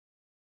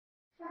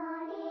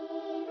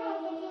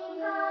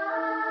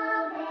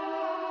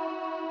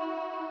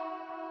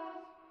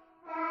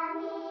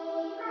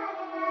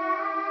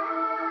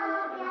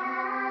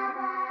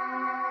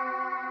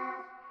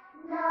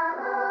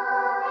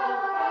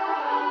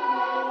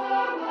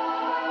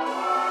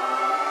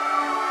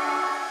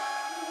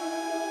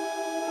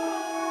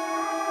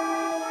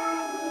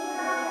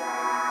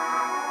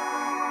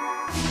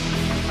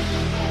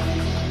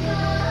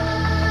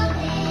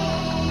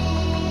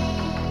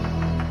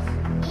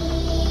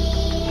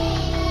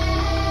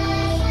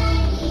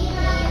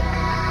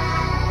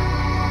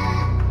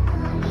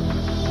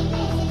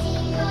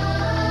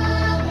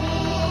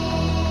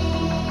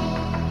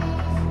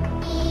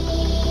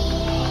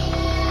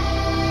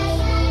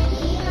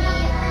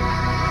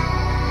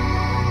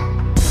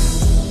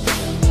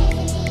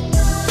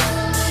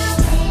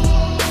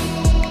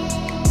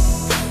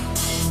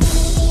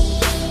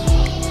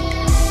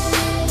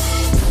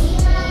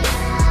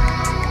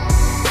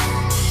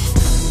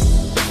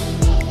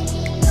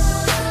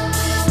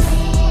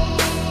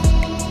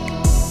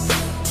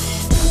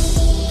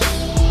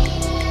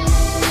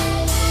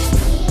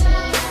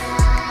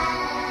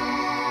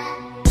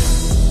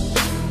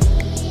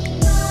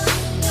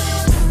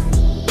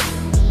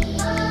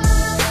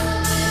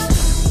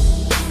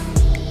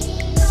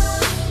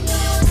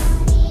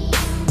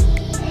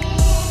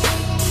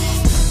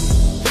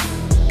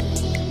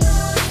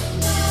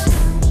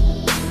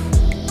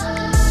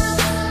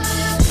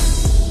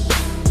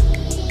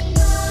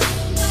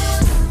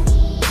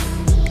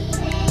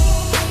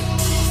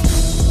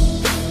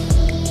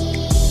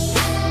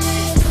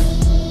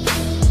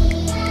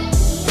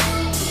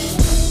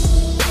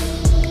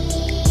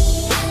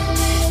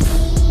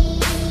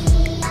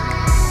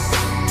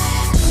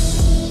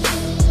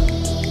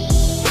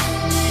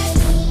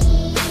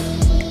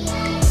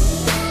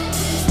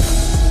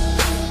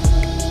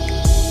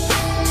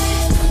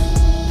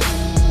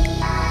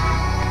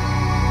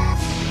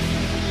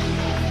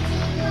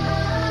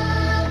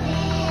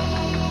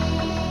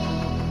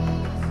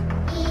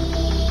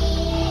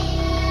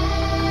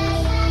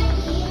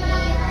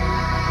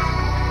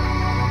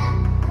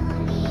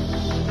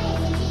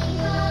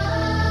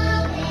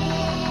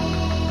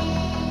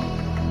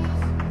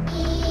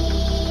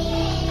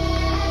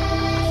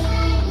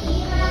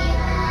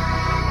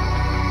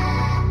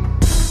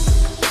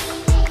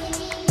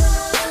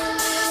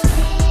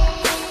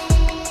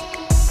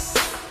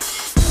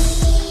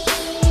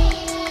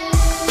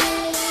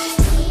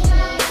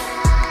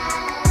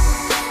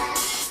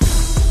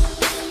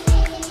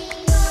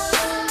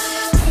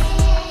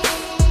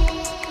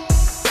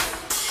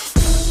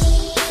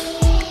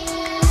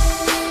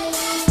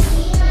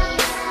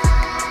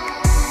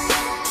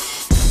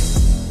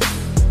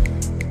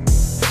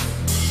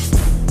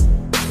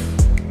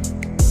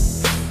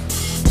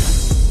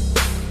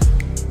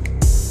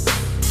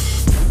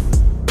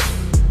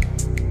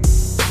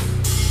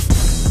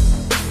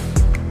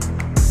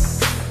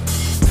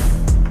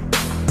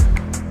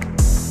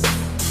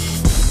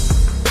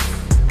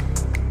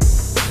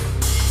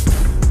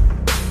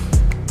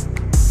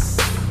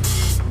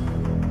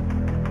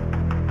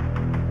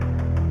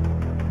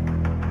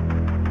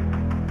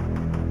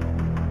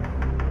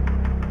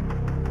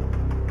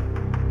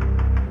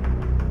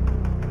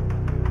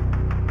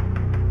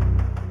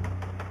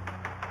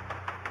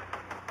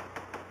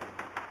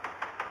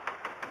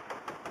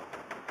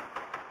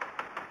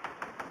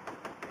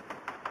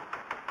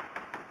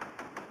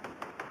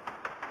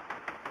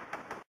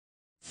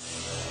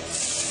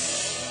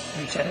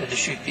intended to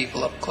shoot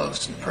people up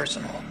close and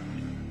personal.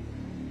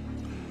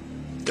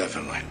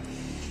 Definitely.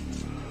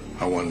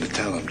 I wanted to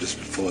tell them just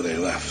before they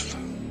left.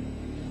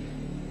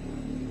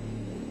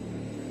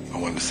 I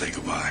wanted to say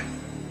goodbye.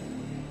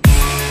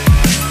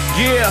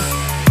 Yeah,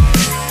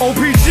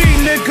 OPG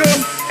nigga,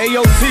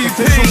 AOTP,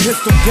 official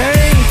pistol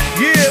gang.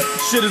 Yeah,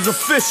 shit is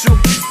official.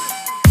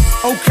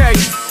 Okay.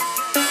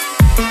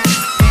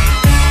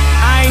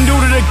 I ain't new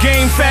to the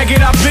game,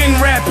 faggot, I've been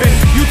rapping.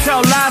 You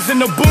tell lies in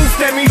the booth,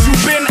 that means you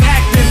been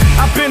acting.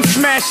 I've been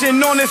smashing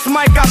on this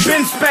mic, I've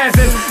been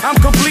spazzing. I'm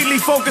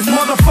completely focused,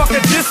 motherfucker,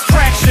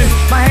 distraction.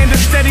 My hand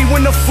is steady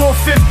when the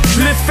 4/5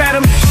 lift at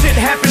him. Shit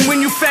happen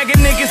when you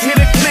faggot niggas hear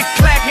the click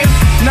clacking.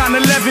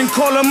 911,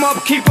 call them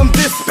up, keep them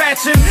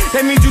dispatching.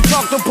 That means you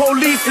talk to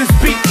police and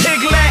speak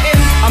pig Latin.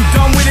 I'm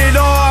done with it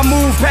all, I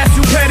move past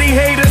you petty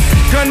haters.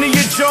 Gun to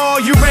your jaw,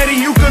 you ready,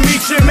 you can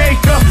meet your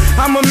maker.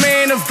 I'm a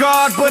man of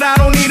God, but I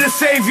don't need a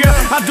savior.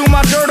 I do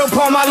my dirt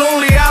upon my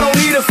lonely, I don't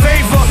need a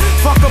favor.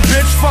 Fuck a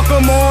bitch, fuck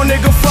them all,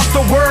 nigga, fuck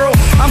the world.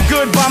 I'm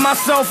good by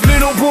myself,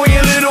 little boy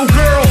and little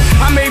girl.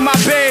 I made my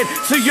bed,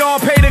 so y'all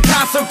pay the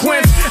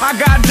consequence. I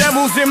got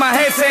devils in my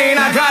head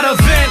saying I got a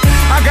vent.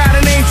 I got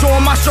an angel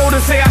on my shoulder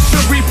say I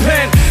should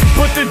repent,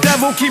 but the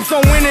devil keeps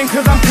on winning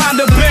cause I'm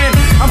kinda bent.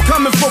 I'm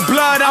coming for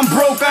blood, I'm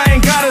broke, I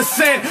ain't got a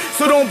cent.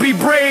 So don't be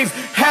brave,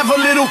 have a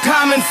little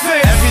common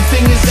sense.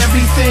 Everything is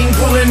everything,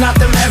 pulling out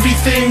them heavy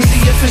things.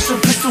 The official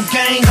pistol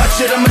gang, touch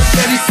it, a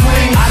machete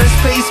swing. Out of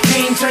space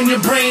king, turn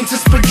your brain to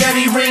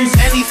spaghetti rings.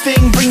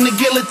 Anything, bring the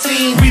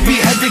guillotine, we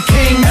behead the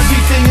king.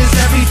 Everything is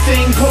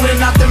everything,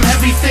 pulling out them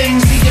heavy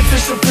things. The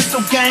official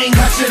pistol gang,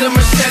 touch it, a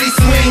machete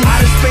swing.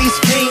 Out of space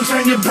king,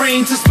 turn your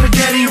brain to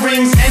spaghetti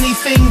rings.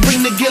 Anything,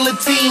 bring the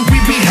guillotine,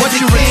 we behead the king. What,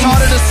 you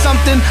retarded or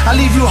something? I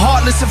leave you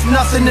heartless if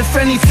nothing. If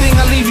anything,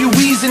 I leave you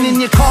wheezing in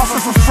your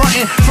coffin for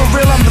frontin'. For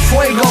real, I'm the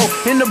fuego.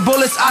 In the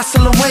bullets, hasta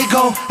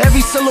luego.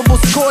 Every syllable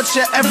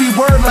scorcher, every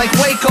word like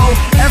Waco.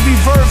 Every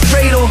verb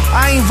fatal,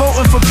 I ain't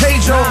voting for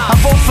Pedro. I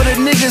vote for the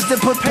niggas that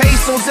put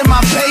pesos in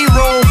my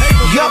payroll.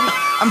 Yup,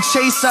 I'm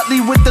Chase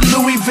Utley with the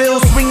Louisville.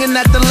 Swinging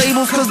at the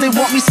labels cause they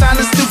want me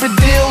signing stupid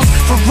deals.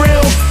 For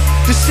real,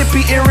 this shit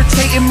be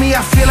irritating me.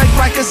 I feel like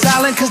Rikers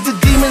Island cause the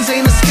demons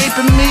ain't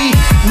escaping me.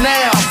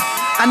 Now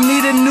I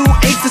need a new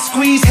 8 to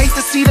squeeze. Hate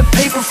to see the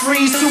paper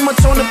freeze. Too much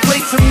on the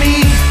plate for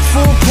me.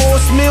 Full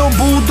course meal,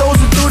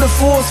 bulldozing through the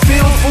force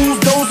field. Fools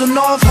dozing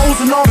off,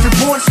 hosing off,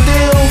 report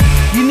still.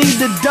 You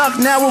need the duck,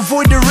 now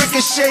avoid the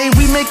ricochet.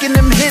 We making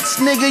them hits,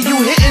 nigga, you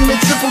hitting the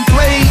triple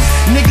plays.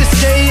 Niggas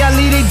say I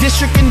lead a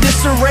district in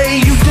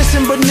disarray. You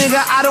dissing, but nigga,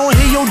 I don't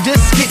hear your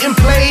disc getting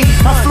played.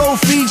 My flow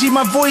Fiji,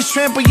 my voice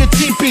trample your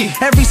teepee.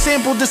 Every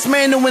sample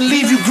dismantle and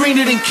leave you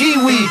greener than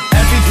kiwi.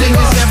 Everything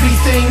is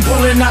everything,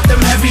 pulling out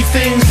them heavy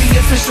things. The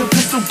official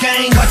pistol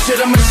gang, touch it,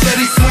 a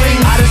machete swing.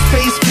 Out of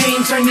space king,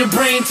 turn your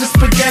brain to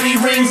spaghetti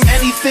rings.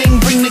 Anything,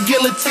 bring the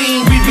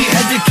guillotine, we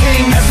behead the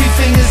king.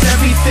 Everything is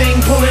everything,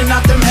 pulling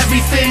out them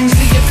heavy things.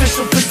 The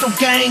official pistol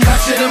gang,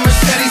 touch it, a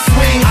machete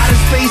swing. Out of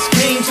space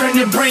king, turn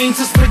your brain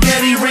to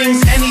spaghetti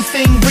rings.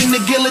 Anything, bring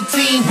the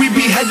guillotine, we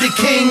behead the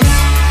kings.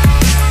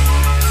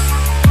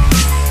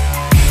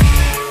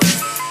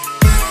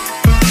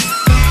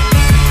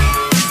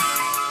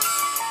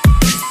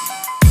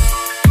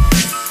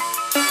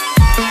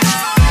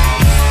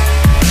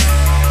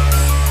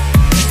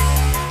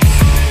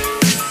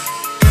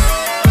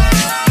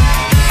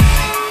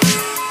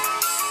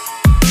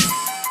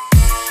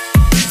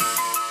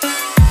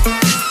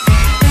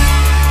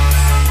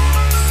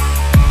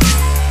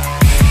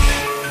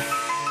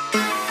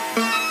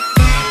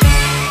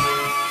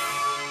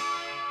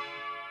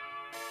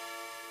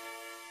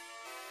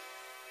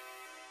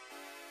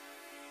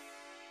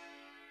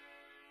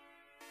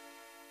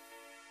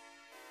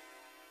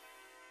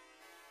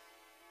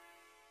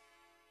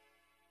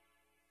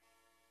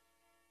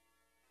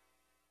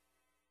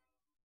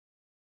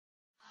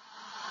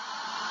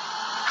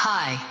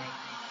 Hi.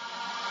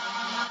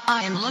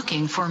 I am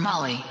looking for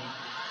Molly.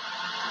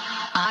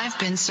 I've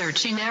been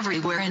searching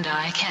everywhere and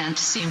I can't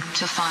seem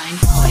to find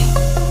Molly.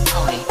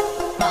 Molly.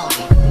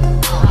 Molly.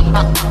 Molly.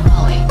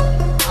 Molly.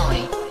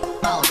 Molly.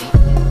 Molly.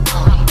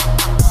 Molly.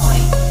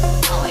 Molly.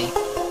 Molly.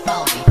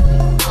 Molly.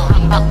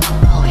 Molly. Molly.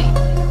 Molly.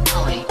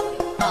 Molly.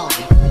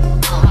 Molly.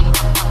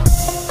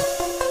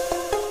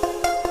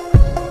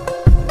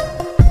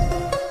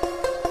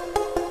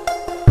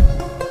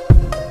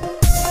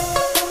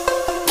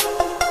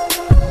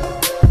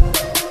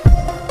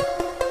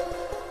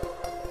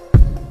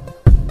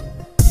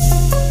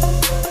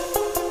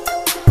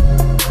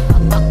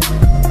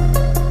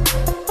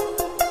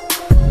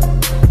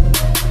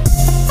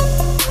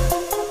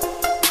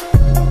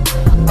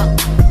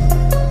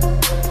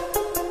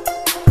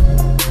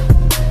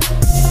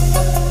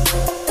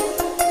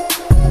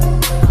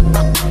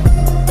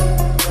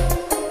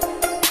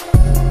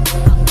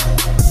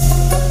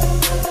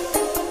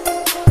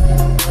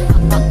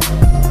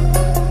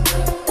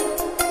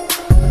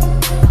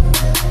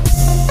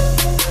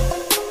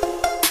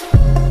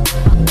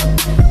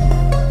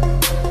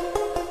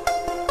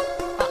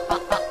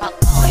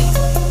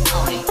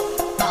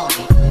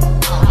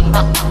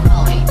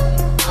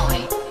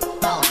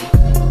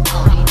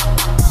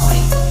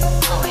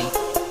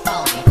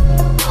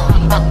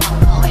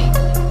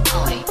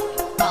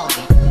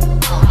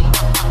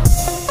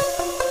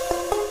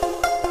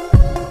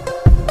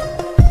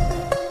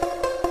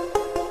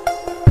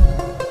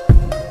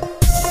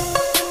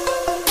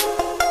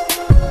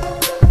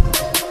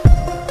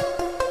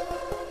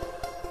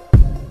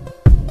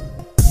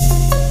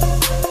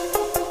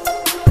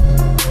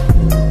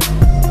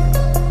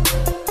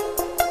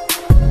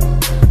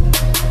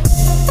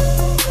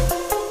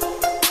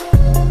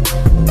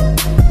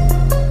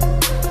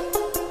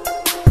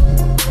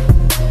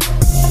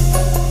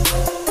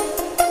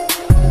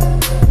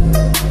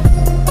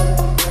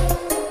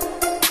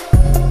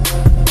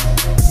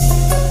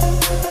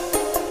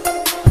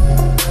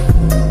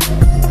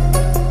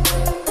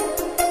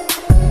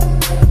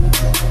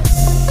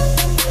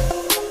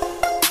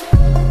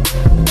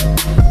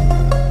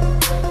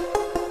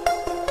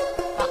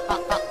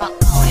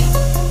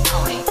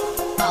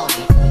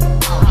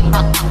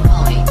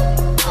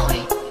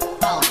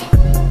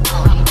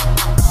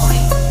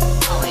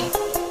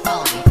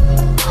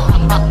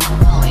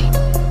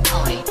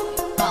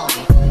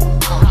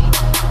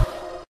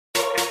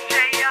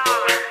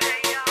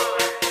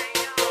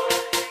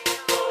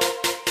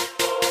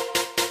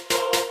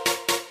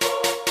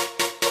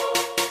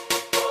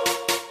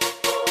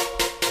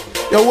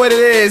 Yo, what it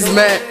is,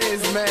 man?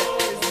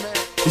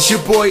 It's your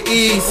boy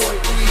Ease.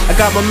 I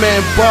got my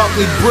man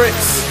Barkley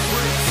Bricks,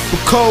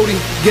 Cody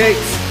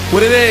Gates.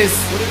 What it is?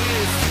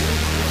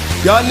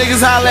 Y'all niggas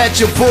holla at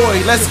your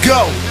boy. Let's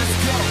go.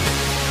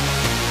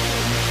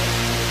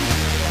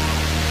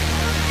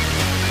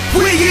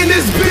 We in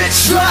this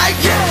bitch like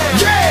yeah,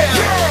 yeah,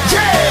 yeah,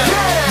 yeah,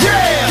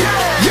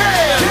 yeah,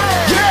 yeah,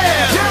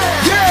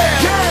 yeah,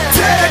 yeah.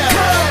 Tear the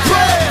club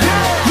up.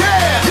 Yeah,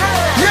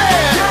 yeah,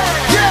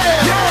 yeah,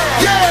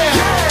 yeah,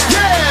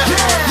 yeah,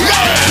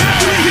 yeah.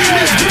 We in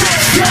this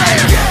bitch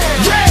like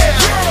yeah, yeah,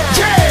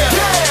 yeah,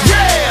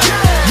 yeah,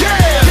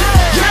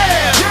 yeah,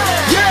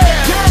 yeah.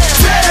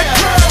 Tear the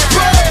club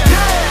up.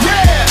 Yeah,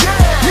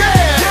 yeah,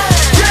 yeah,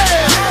 yeah.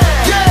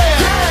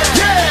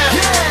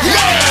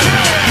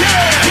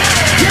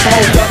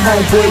 Hold up,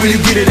 homeboy, where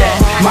you get it at?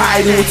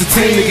 My idol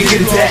entertain, nigga, get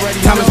it that.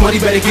 Time is money,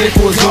 better get it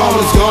for it's gone.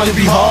 When it's gone, it'd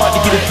be hard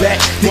to get it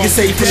back. Niggas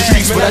say from the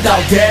streets, but I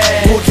doubt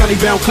that. Moore County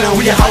bound clown,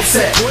 where your house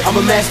at? I'm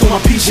a master on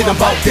my piece, shit, I'm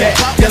about that.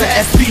 Yelling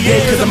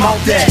SPA, cause I'm out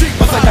that.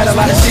 Plus I got a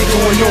lot of shit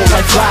going on,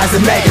 like flies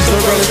and maggots.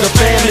 The real is the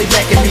family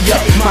backing me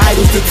up. My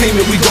idol's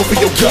entertainment, we go for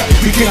your gut.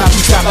 We cannot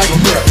be stopped like a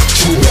murk.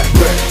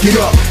 Get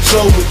up,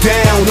 slow it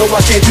down. No,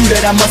 I can't do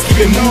that, I must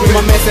keep it moving.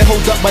 My man said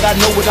hold up, but I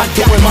know what I'm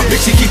doing. My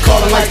bitch, she keep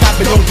calling like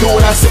stop it, don't do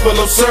it. I said, well,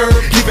 sir,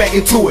 get back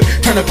into it.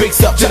 Turn the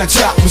bass up, then I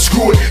chop and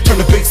screw it. Turn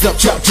the bass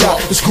up, chop, chop,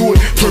 and screw it.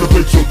 Turn the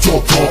bass up,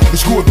 chop, chop, and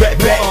screw it. Back,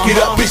 back, get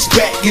up, bitch,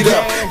 back, get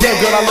up. Damn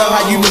girl, I love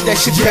how you make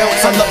that shit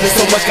bounce. I love it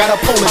so much, gotta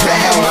pull it to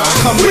hell.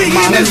 Come with me,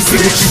 let me see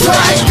what you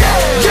like.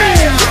 Yeah.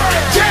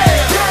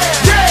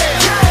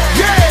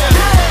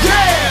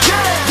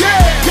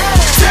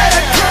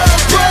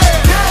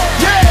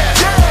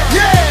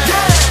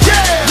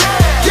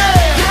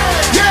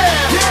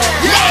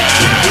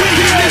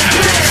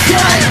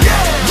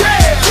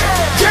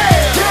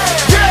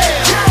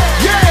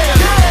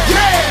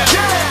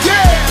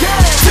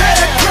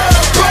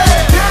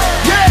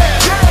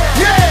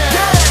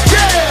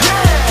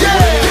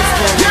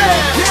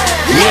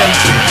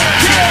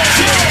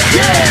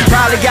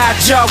 Probably got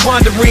y'all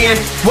wondering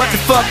what the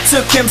fuck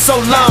took him so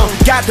long.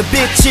 Got the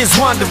bitches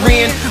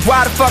wondering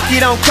why the fuck he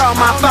don't call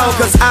my phone.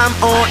 Cause I'm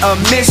on a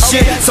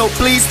mission, so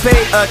please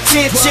pay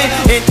attention.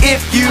 And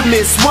if you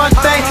miss one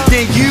thing,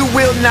 then you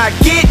will not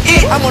get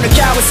it. I'm on a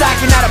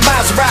Kawasaki, not a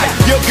Maserati.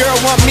 Your girl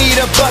want me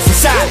to bust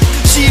inside.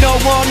 She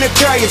don't wanna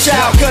carry your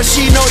child, cause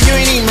she know you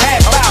ain't even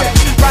half about it.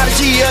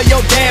 Prodigy of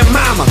your damn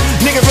mama.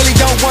 Nigga really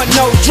don't want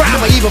no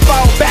drama. Either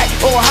fall back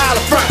or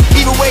holler front.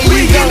 Either way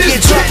we gon' get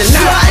drunk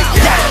tonight.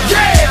 Yeah.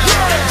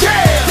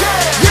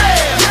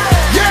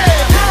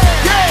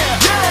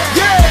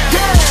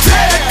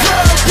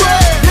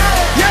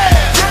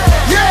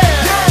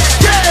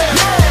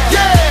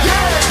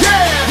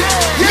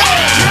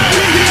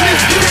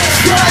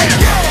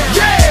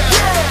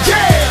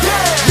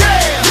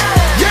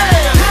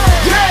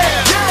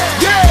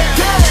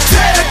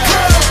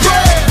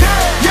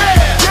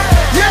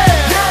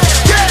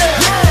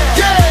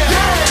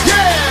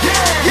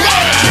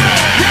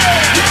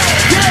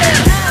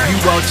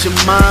 Your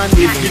mind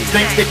if you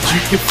think that you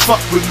can fuck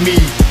with me.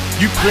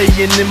 You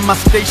playing in my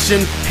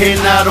station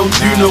and I don't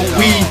do no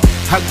weed.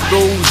 I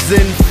goes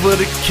in for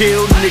the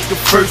kill, nigga,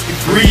 first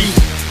degree.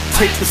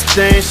 Take a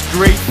stand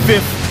straight,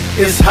 fifth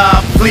is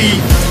how I plead.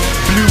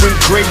 Blue and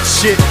gray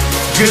shit,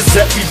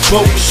 Giuseppe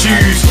boat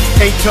shoes.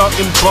 Ain't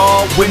talking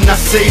ball when I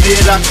say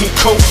that I can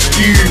coach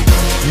you.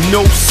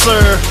 No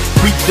sir,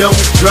 we don't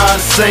drive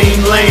the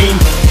same lane.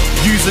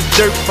 Use a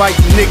dirt bike,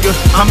 nigga,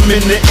 I'm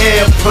in the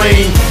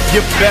airplane.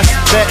 Your best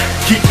bet,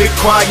 keep it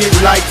quiet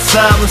like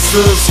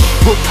silencers.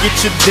 Book get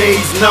your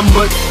days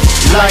numbered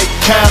like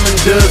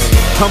calendars.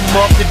 Come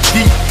off the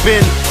deep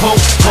end, hold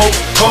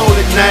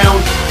it now.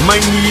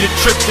 Might need a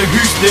trip to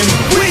Houston.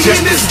 We in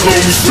this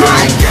bitch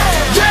right,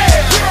 yeah.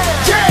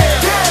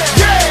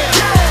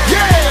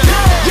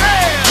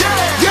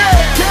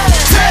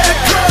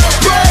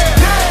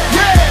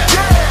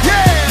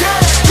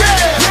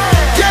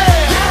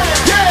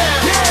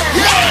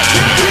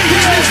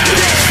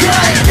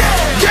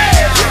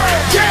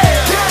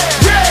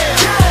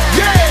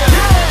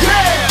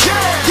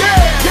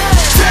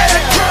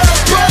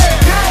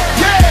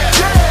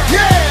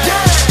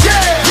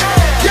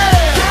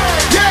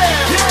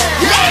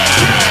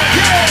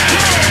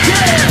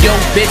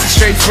 Bitch is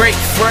straight freak.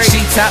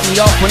 She top me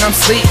off when I'm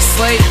sleep.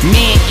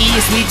 Me and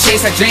Ease, we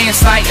chase our dreams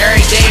like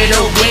every day of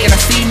the week. And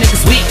I see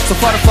niggas weak, so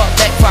far the fuck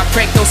back before I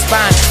crack those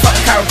spines.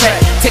 Fucking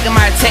chiropractic, taking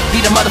my attack, be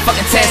the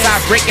motherfucking test. I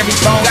break every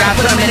bone, gotta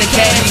put them in a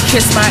cage. You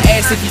kiss my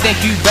ass if you think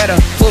you better.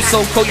 Full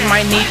so cold, you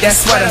might need that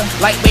sweater.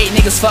 Lightweight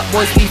niggas, fuck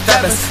boys, be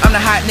feathers. I'm the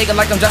hot nigga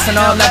like I'm Justin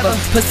all leather.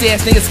 Pussy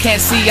ass niggas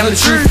can't see, I'm the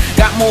truth.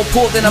 Got more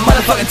pull than a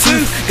motherfucking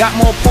tooth. Got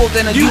more pull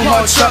than a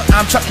U-Haul truck.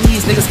 I'm trucking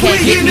these niggas, can't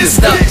get me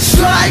stuck.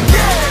 Like,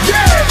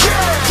 yeah.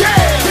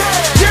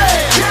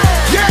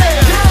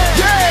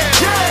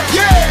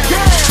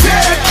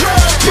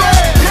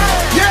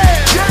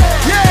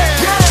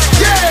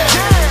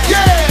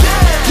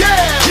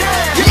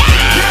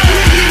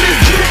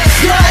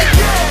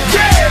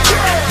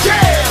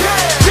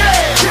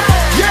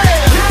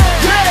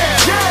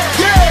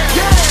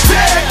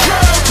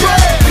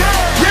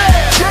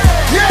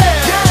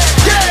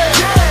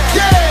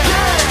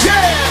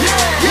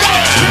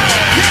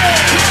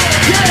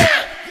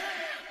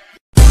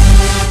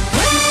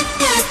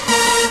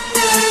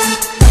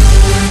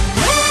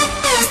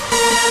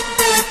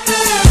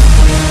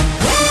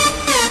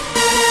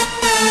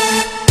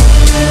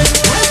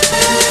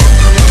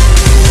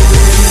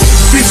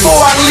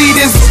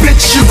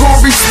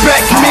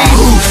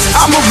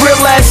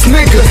 ass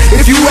nigga,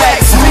 if you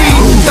ask me.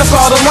 That's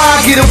all the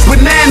line, get a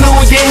banana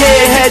on your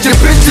head. Had your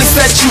bitch to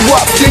set you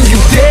up, then you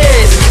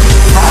dead.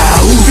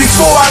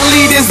 Before I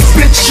leave this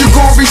bitch, you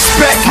gon'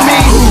 respect me.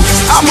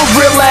 I'm a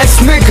real ass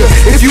nigga,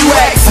 if you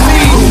ask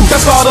me.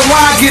 That's all the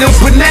line, get a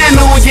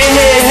banana on your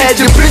head. Had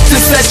your bitch to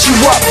set you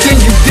up, then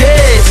you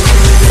dead.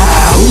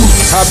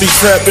 I be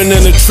trapping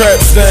in the trap,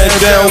 stand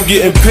down,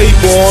 getting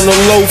paper on the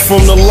low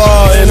from the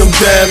law and them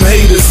damn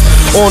haters.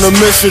 On a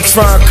mission,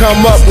 try and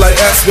come up like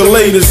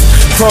escalators.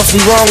 Cross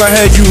me wrong, I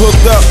had you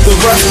hooked up, the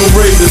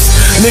respirators.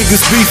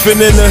 Niggas beefing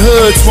in the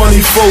hood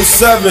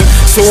 24/7.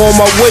 So on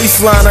my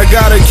waistline, I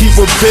gotta keep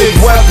a big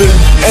weapon.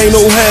 Ain't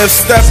no half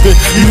stepping,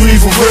 you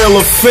either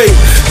real or fake.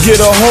 Get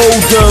a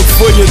hold up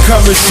for you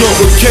coming short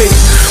with cake.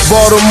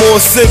 Baltimore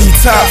City,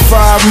 top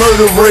 5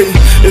 murder rate.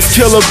 It's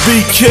killer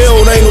be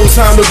killed, ain't no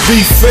time to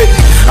be fake.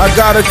 I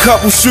got a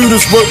couple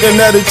shooters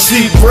working at a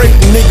cheap rate.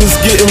 Niggas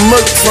getting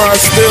murked, trying to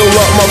steal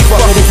up my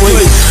fucking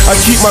plate. I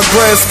keep my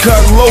grass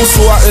cut low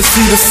so I can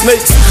see the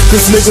snakes.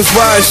 Cause niggas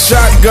ride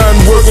shotgun,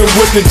 working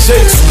with the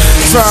jakes.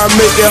 Try and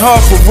make it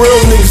hard for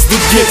real niggas to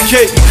get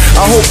cake.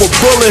 I hope a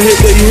bullet hit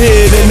their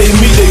head and they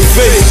meet their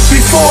fate.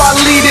 Before I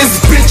leave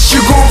this bitch,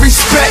 you gon'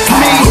 respect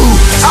me.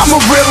 I'm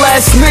a real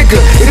ass nigga,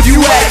 if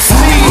you ask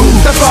me.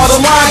 That's all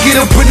the line, get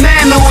a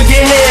banana on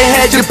your head.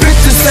 Had your bitch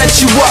to set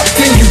you up,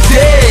 then you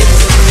dead.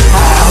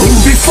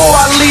 Before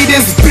I leave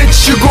this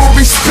bitch, you gon'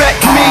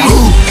 respect me.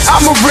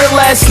 I'm a real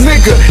ass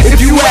nigga,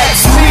 if you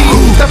ask me.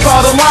 That's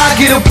all the line,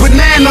 get a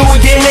banana on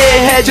your head.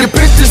 Had your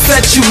bitch to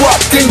set you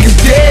up, then you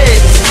dead.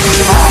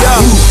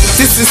 Yo,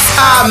 this is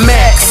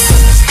IMAX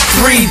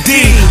 3D,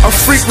 a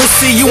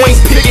frequency you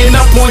ain't picking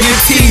up on your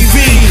TV.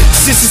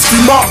 This is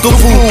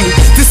remarkable,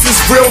 this is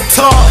real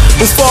talk.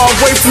 I'm far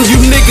away from you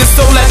niggas,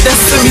 so let that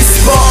semi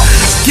spark.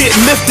 Get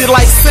lifted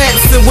like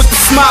Samson with the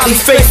smiley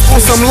face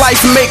on some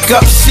life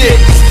makeup shit.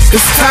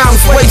 It's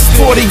time's waste,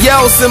 40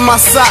 yells in my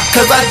sock,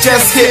 cause I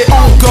just hit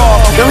on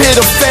guard. Them hit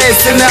the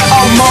feds in that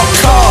unmarked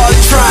car.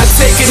 Try and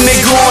take a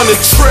nigga on a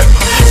trip,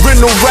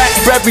 rental rack,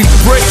 every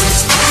brick.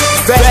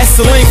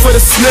 Vaseline for the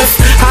sniff.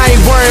 I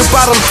ain't worrying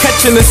about them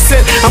catching the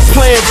scent. I'm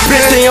playing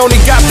bitch, they only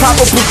got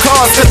probable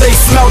cause cause they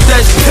smell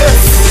that piff.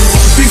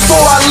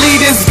 Before I leave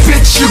this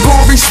bitch, you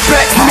gon'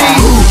 respect me.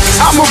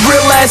 I'm a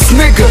real ass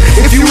nigga,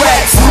 if you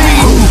ask me.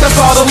 That's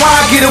all the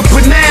line, get a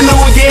banana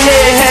on your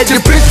head. Had your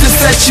bitch to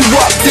set you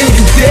up, then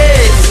you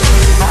dead.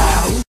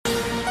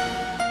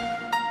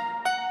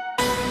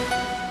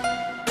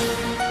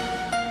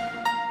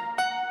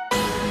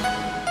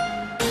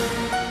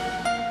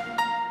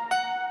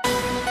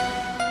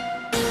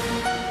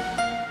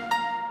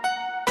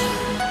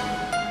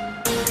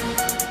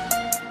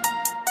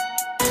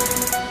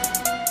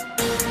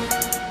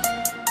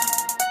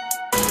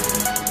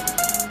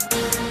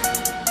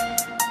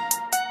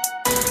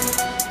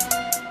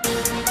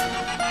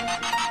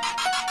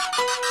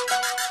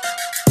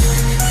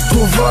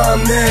 Това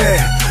не е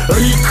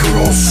Рик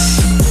Рос.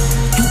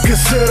 Тук е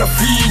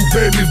Серафим,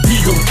 беби,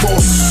 вдигам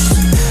тос.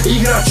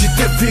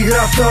 Играчите в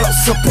играта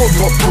са под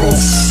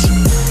въпрос.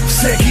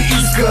 Всеки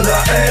иска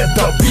да е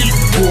да биг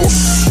бос.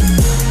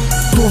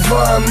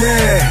 Това не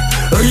е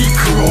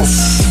Рик Рос.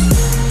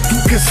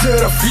 Тук е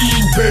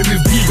Серафим, беби,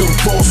 вдигам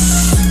тос.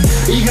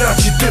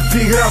 Играчите в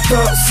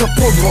играта са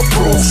под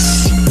въпрос.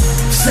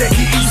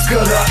 Всеки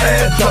иска да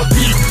е да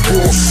биг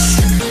бос.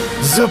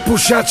 За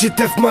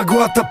пушачите в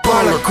мъглата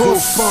паля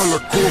кос.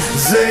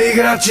 За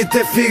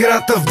играчите в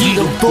играта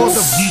вдигам тос.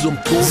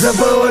 За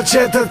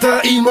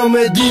бълъчетата имам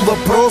един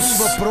въпрос.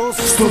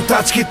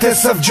 Стотачките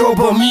са в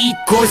джоба ми,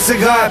 кой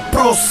сега е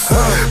прос?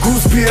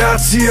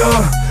 Конспирация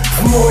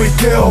в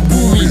моите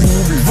албуми.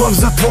 В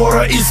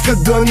затвора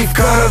искат да ни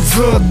карат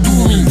за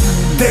думи.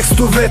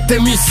 Текстовете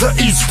ми са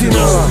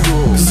истина.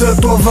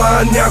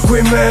 Затова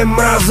някой ме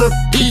мразят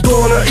и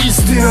то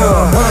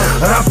наистина.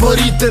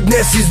 Рапърите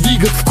днес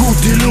издигат в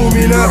култ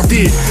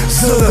илюминати,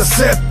 за да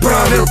се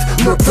правят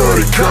на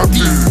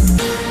тарикати.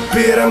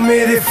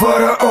 Пирамиди,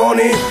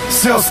 фараони,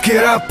 селски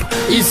рап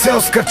и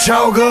селска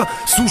чалга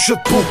слушат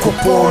по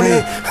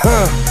купони.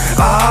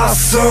 А аз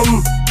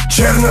съм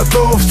черната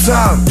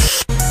овца.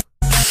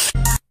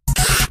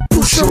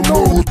 Пуша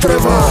много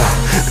трева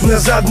на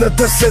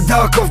задната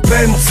седалка в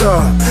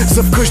бенца.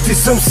 За вкъщи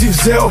съм си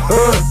взел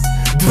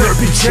две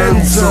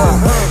пиченца.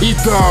 И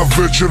тая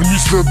вечер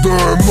мисля да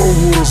е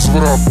много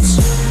разврат.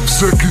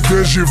 Всеки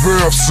ден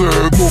живея все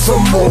едно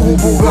съм много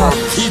богат.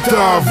 И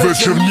тая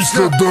вечер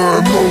мисля да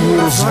е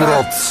много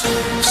разврат.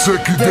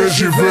 Всеки ден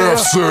живея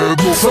все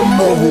едно съм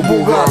много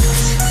богат.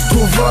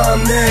 Това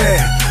не е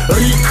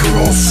Рик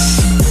Рос.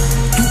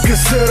 Тук е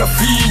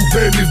Серафим,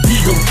 беби,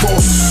 вдигам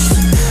тос.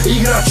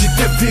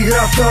 Играчите в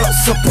играта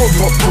са под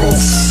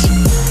въпрос.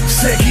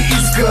 Всеки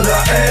иска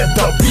да е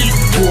да биг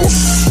бос.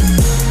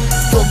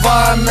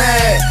 Това не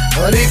е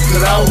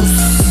Рик Раус.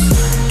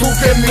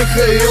 Тук е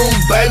Михаил,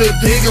 бейби,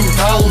 дигам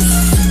хаус.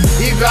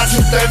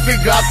 Играчите в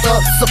играта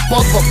са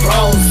под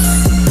въпрос.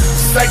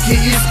 Всеки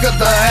иска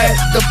да е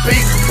the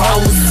big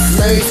boss.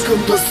 Не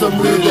искам да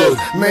съм лидер,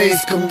 не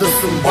искам да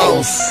съм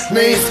бос. Не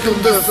искам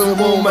да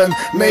съм умен,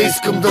 не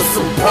искам да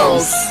съм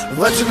бос.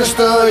 Вече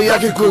неща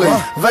яки коли,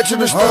 вече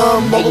неща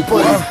много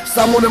пари.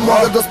 Само не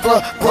мога да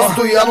спра,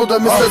 постоянно да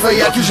мисля за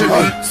яки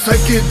жени.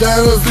 Всеки ден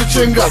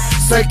различен гад,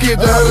 всеки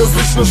ден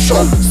различно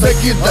шоу.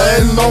 Всеки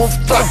ден нов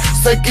трак,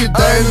 всеки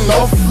ден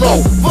нов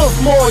флоу.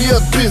 В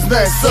моят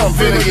бизнес съм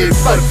винаги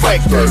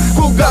перфектен.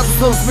 Когато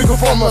съм с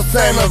микрофон на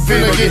сцена,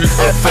 винаги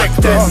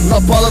ефектен.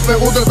 Нападат ме,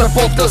 удрят ме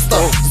подкаста,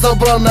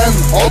 забранен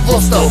от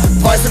властта.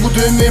 20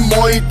 години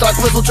мои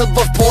тракове звучат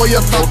в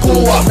твоята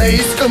кола. Не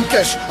искам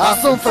кеш,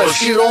 аз съм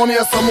фреш, ирония,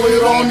 само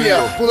ирония.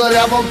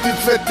 Подарявам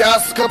ти цветя,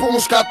 скъпо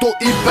мушкато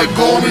и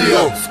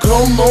бегония.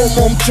 Скромно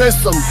момче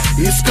съм,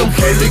 искам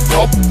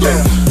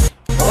хеликоптер.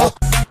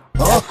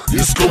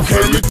 Искам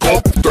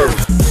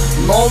хеликоптер.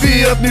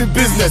 Новият ми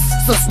бизнес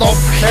с нов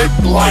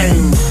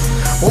хедлайн.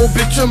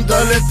 Обичам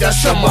да летя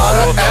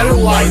Шамара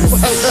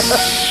Airlines.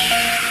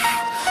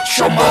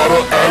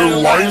 Шамара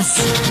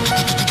Airlines.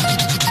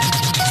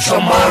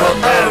 Шамара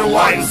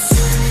Airlines.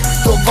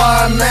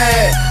 Това не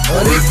е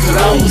Рик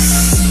Раус,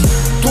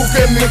 тук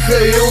е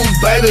Михаил,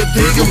 бе да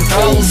дигам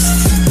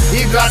тост.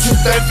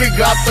 Играчите в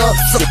играта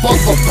са под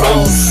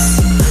въпрос.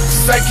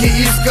 Всеки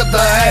иска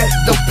да е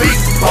the big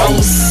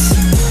boss.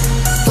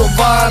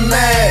 Това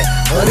не е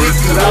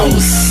Рик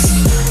Раус,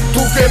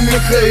 тук е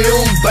Михаил,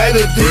 бе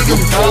да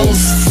дигам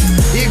тост.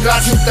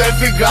 Играчите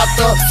в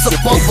играта са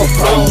под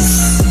въпрос.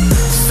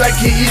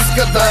 Всеки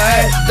иска да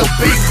е the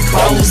big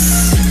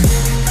boss.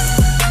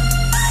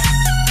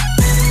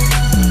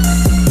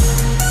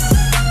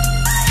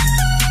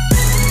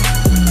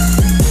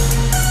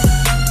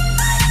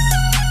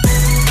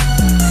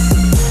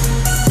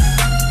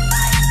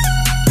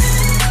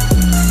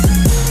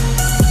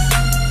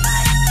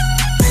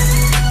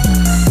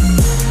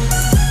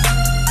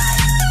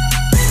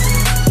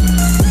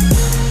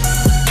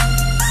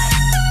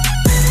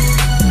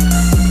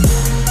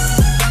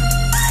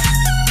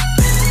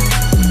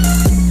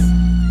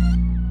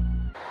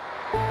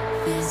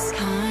 This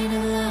kind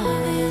of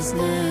love is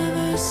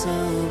never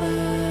sober,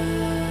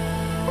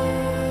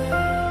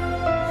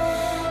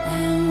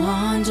 and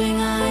wandering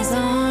eyes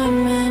aren't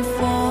meant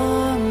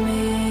for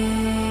me.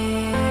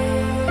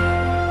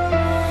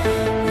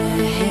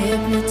 They're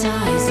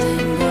hypnotized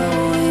and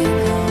growing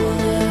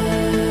colder.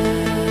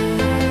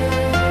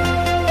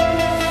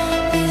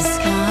 This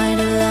kind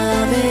of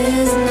love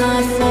is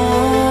not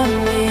for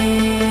me.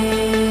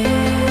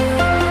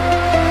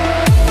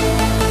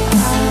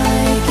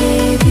 I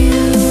gave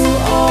you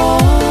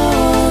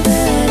all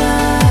that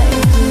I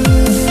could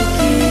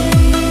give.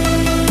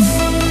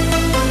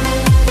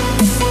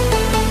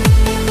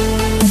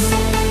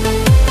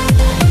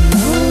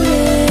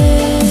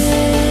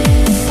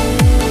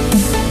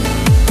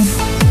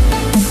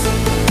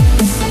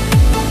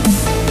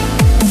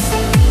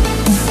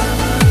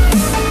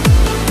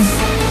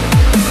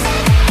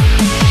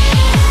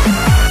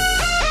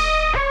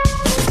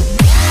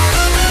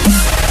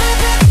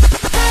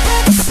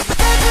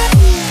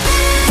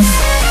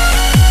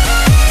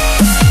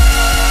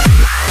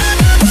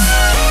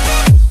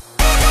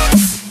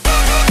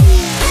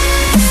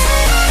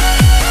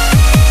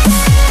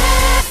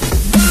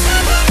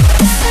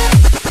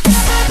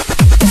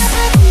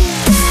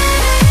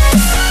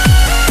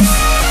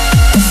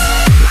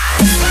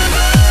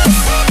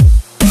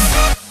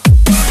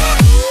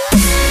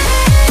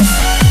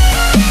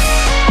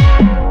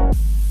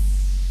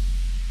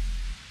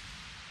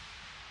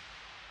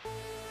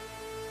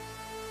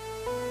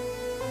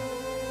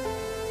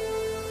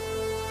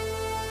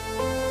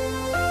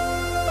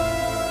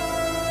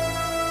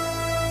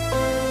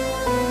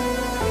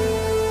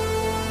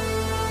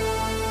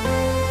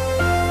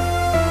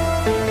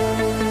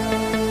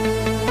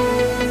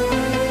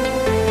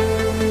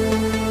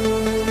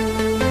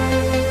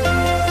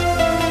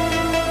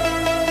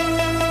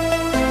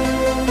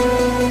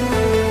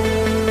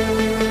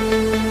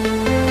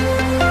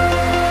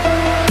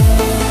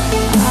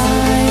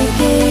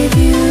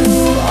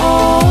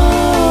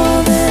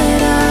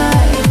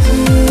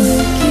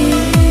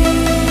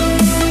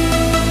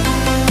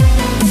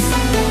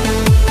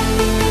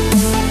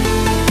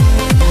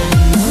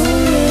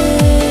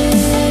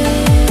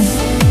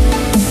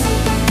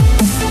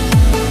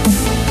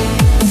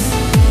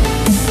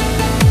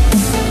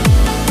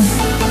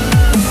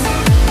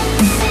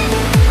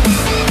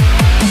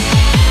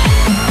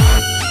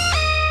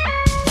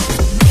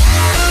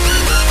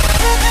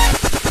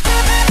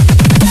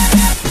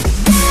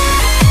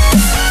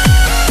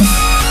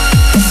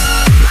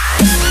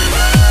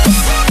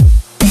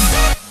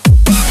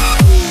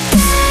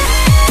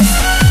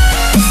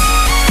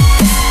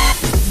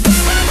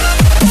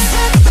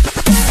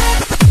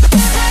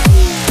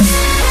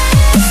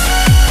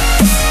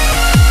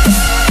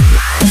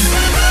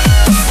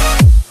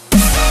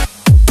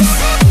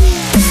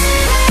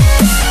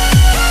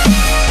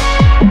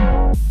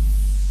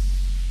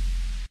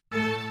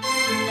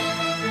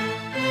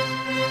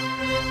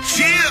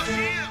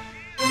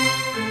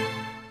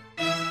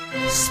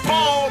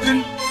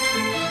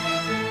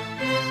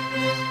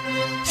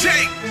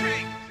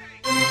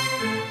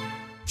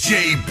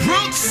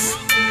 streets.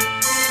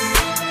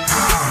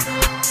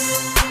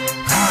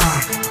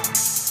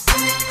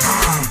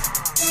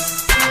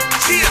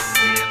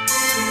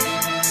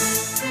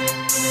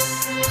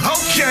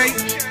 Okay.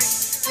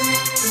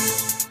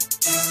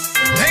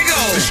 They go.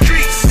 The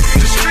streets,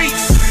 the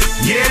streets.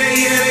 Yeah,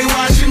 they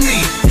watching me.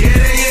 Yeah,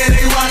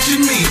 they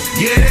watching me.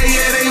 Yeah,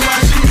 they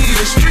watching me.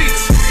 The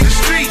streets, the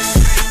streets.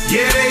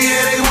 Yeah,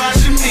 they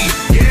watching me.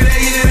 Yeah,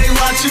 they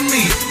watching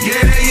me.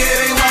 Yeah,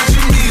 they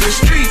watching me. The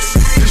streets,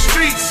 the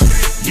streets.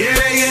 Yeah,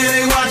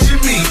 they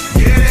watching me.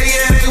 Yeah,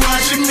 they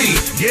watching me.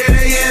 Yeah,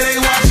 they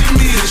watching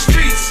me. The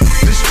streets,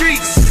 the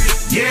streets.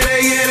 Yeah,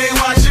 they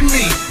watching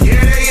me.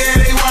 Yeah,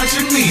 they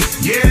watching me.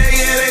 Yeah,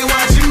 they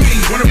watching me.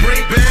 Wanna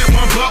break bad,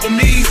 one buck with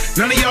me.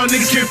 None of y'all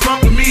niggas can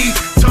fuck with me.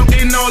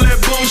 Talking all that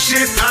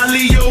bullshit, I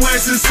leave your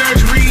ass in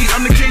surgery.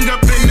 I'm the king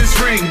up in this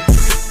ring.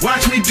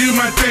 Watch me do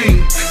my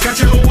thing. Got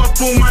your hoe up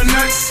on my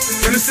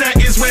nuts, and the sack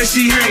is where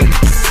she hang.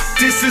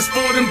 This is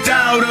for them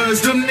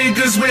doubters, them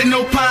niggas with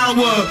no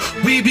power.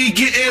 We be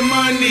getting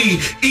money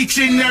each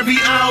and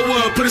every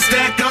hour. Put a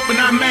stack up and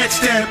I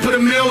match that. Put a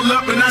mill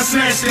up and I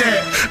snatch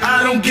that.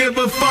 I don't give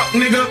a fuck,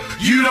 nigga.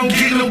 You don't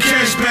get no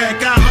cash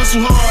back. I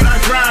hustle hard, I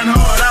grind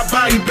hard. I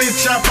buy you,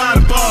 bitch, I buy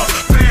the bar.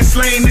 Fast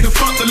lane, nigga,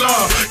 fuck the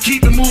law.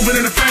 Keep it moving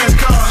in a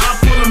fast car. I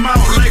pull them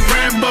out like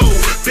Rambo.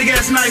 Big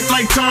ass knife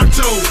like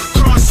Tonto.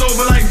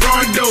 Crossover like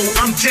Rondo.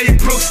 I'm Jay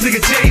Brooks, nigga,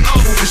 J.O.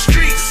 The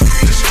streets,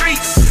 the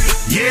streets.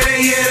 Yeah,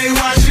 they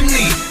watching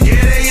me. Yeah,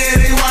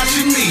 they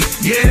watching me.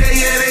 Yeah,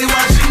 they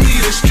watching me.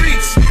 The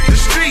streets, the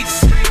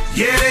streets.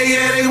 Yeah,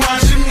 they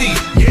watching me.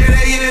 Yeah,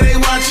 they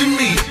watching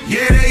me.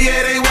 Yeah,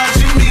 they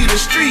watching me. The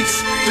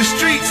streets, the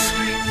streets.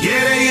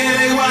 Yeah,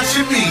 they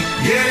watching me.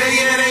 Yeah,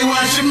 they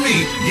watching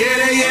me. Yeah,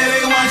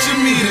 they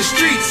watching me. The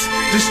streets,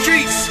 the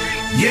streets.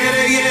 Yeah,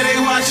 they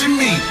watching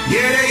me.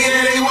 Yeah,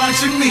 they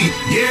watching me.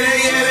 Yeah,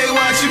 they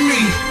watching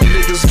me.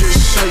 Niggas get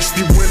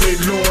shiesty when they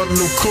low on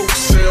no coke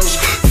sales.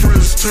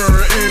 Friends turn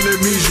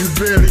enemies, you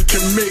barely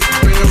can make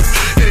bail.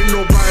 Ain't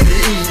nobody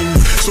eating,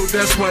 so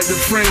that's why the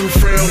frame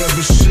frail.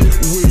 Never shit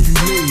where you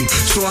need,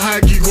 so how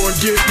you gon'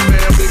 get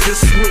mad? They get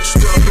switched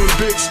up and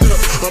bitched up.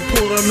 I'm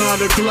pulling out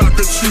a Glock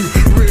or two,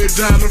 red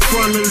down in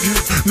front of you.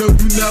 No,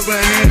 you never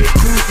had a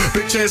crew.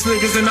 Bitch ass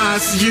niggas in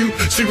ICU.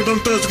 See what them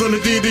thugs gonna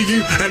do to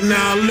you.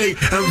 Annihilate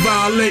and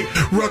violate.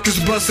 Ruckus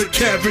bust a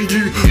cap in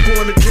you.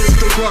 Going against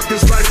the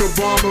ruckus like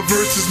Obama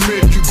versus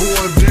Mitt. You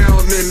going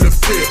down in the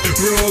pit.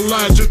 Real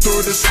life, you throw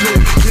the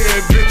slip.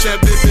 Yeah, bitch, I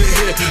did the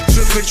hit.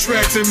 Took the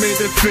tracks and made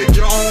it fit.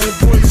 Your own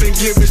boys ain't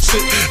giving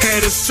shit.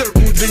 Had it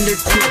circled, then you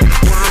quit.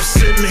 While I'm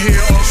sitting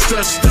here all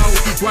stressed out.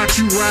 Watch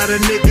you ride a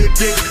nigga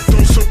dick.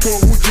 Don't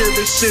support who give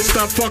a shit.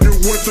 Stop fucking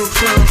with the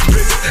clowns,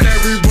 bitch.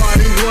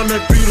 Everybody wanna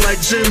be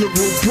like General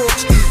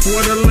Brooks.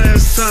 When the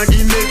last time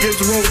you niggas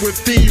roll with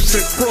thieves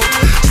and crooks?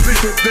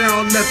 Sleeping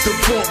down at the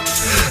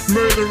books.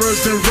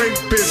 Murderers and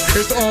rapists.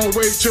 It's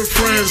always your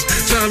friends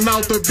trying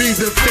out to be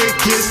the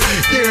fakest.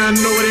 Yeah, I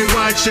know they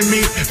watching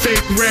me.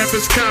 Fake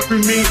rappers copy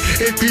me.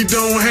 If you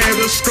don't have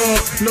a scar,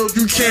 no,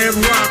 you can't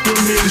rock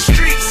with me. The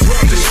streets,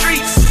 the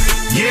streets.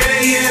 Yeah,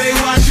 they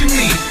watching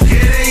me.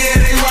 Yeah,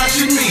 they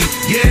watching me.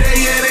 Yeah,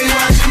 they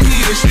watching me.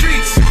 The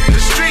streets,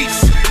 the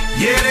streets.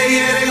 Yeah,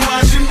 they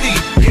watching me.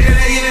 Yeah,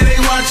 they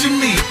watching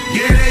me.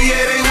 Yeah,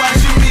 they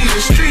watching me.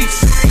 The streets,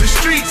 the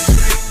streets.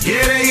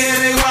 Yeah,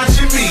 they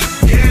watching me.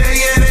 Yeah,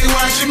 they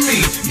watching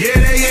me. Yeah,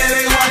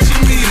 they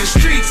watching me. The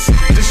streets,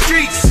 the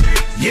streets.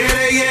 Yeah,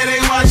 they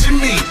watching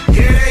me.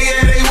 Yeah,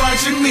 they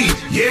watching me.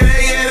 Yeah,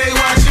 they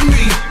watching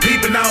me.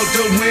 Peeping out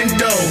the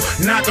window,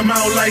 knock 'em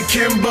out like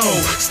Kimbo.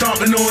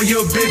 Stomping on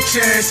your bitch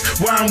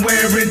ass while I'm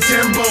wearing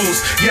Timbos.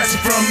 Yes,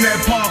 I'm from that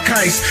Park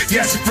Heights.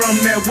 Yes, I'm from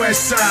that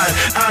West Side.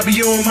 I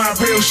be on my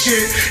real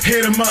shit.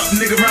 Hit 'em up,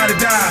 nigga, ride or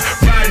die.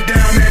 Riding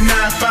down that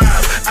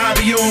 9-5. I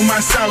be on my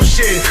South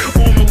shit.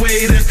 On my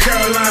way to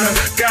Carolina.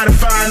 Gotta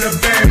find a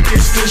bad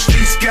bitch. The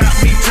streets got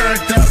me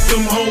turned up.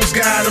 Them hoes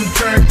got them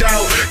turned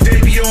out. They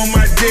be on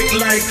my dick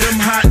like them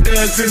hot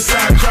dogs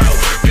inside crowd.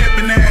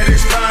 Pimpin' at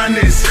its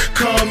finest.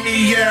 Call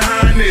me your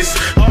highness.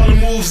 All the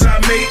moves I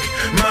make,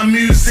 my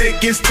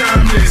music is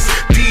timeless.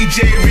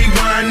 DJ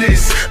rewind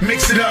this,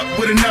 mix it up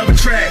with another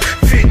track.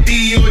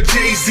 50 or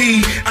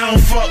Jay-Z, I don't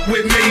fuck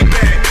with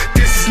Maybach.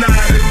 This is not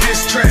a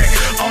diss track.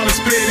 All the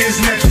spit is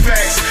net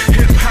facts.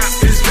 Hip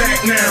hop is back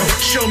now.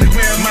 Show me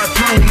where my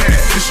throne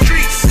at. The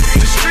streets,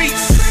 the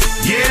streets.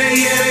 Yeah,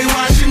 they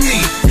watching me.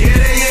 Yeah,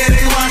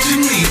 they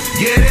watching me.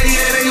 Yeah,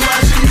 they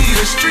watching me.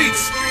 The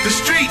streets, the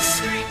streets.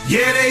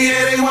 Yeah,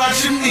 they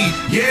watching me.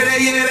 Yeah,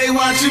 they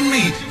watching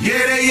me.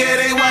 Yeah,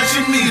 they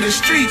watching me. The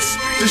streets,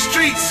 the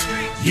streets.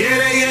 Yeah,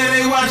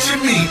 they watching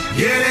me.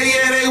 Yeah,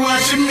 they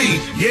watching me.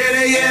 Yeah,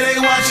 they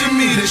watching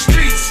me. The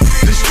streets,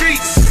 the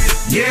streets.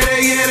 Yeah,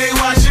 they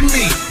watching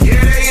me.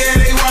 Yeah,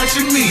 they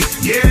watching me.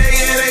 Yeah,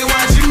 they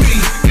watching me.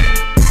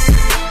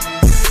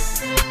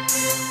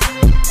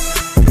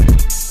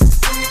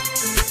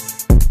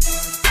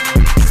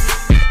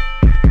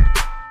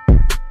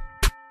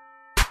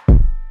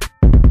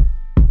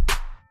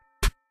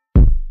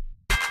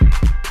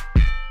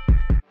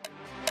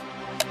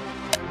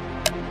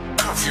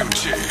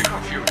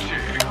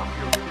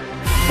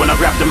 When I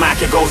grab the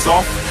mic, it goes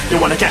off. They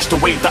wanna catch the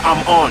wave that I'm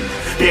on.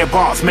 Their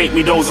bars make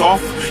me doze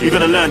off. You're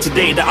gonna learn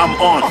today that I'm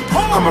on.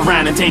 Come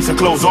around and take some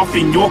clothes off.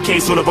 In your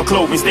case, all of her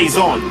clothing stays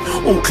on.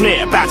 All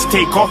clear, about to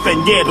take off.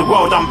 And yeah, the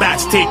world I'm about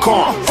to take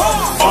on.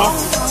 Off,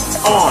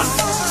 on,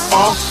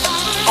 off,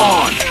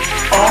 on,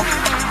 off,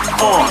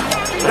 on.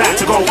 About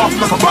to go off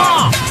like a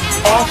bomb.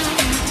 Off,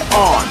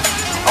 on,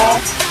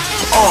 off,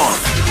 on,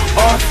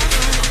 off,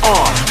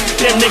 on.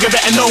 Them nigga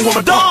better know what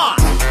I'm done.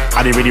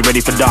 I did really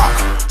ready for dark.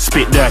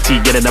 Spit dirty,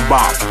 get in the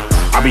bar.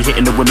 I be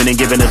hitting the women and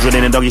giving a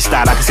drilling in doggy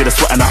style. I can see the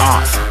sweat on the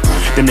arse.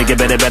 Them nigga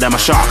better my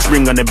sharks.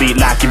 Ring on the beat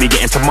like you be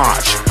getting to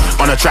March.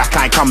 On the track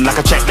I come like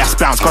a check that's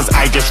bounce, cause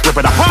I just rip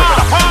it up.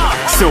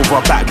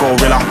 Silverback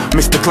gorilla,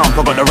 Mr. Clump,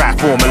 I got the right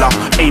formula.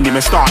 Ain't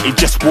even started,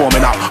 just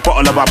warming up.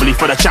 Bottle of bubbly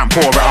for the champ,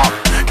 pour it up.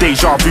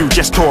 Deja vu,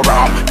 just tore it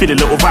up. Feel a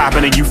little vibe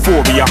and a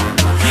euphoria.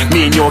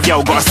 Me and your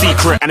girl got a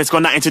secret, and it's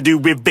got nothing to do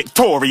with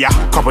Victoria.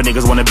 Couple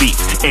niggas wanna beat,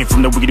 ain't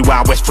from the wiggity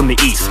wild west, from the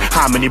east.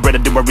 How many brother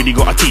do I really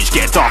gotta teach?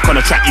 Get dark on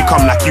the track, you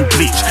come like you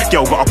bleach.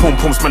 Girl got a pum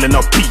pum smelling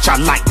of peach, I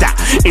like that.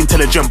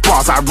 Intelligent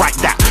bars, I write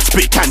that.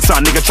 Spit cancer,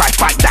 nigga try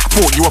fight that.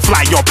 Thought you were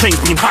fly, your plane's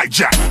been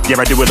hijacked. Yeah,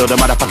 I do it all the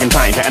motherfucking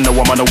time, getting the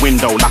one on the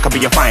window, like I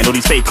be a fine. All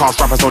these fake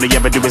cast rappers, all they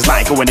ever do is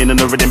lie. Going in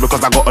the rhythm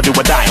because I gotta do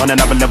or die. On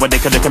another level, they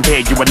could've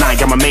compared you and I.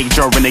 I'm a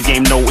major in the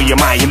game, no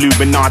EMI.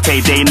 Illuminati,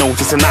 they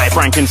notice and I.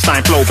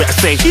 Frankenstein flow, better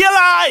say, he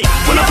alive.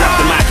 When I grab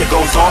the mic, it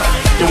goes off.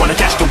 They wanna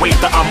catch the wave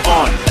that I'm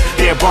on.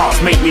 Their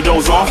bars make me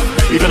doze off.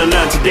 You're gonna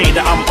learn today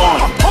that I'm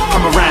on.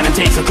 Come around and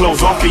take some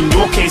clothes off. In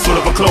your case, all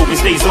of her clothing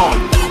stays on.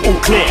 All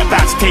clear,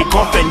 about to take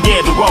off. And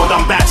yeah, the world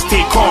I'm about to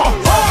take on.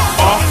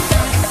 Off,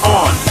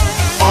 on,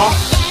 off,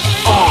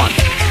 on,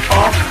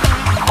 off,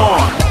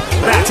 on.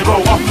 About to go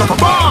off like a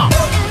bomb.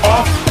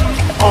 Off,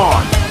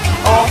 on,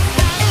 off,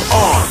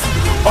 on,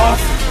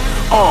 off,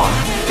 on.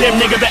 Them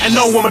nigga better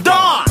know what I'm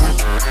done.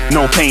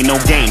 No pain, no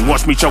gain.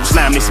 Watch me choke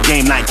slam this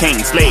game like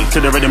Kane. Slave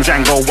to the rhythm,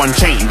 Django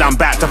unchained. I'm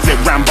back to flip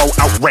Rambo,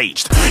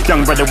 outraged.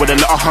 Young brother with a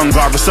lot of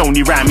hunger. It's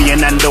only Rami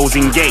and Nando's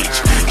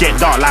engaged. Get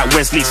dark like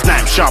Wesley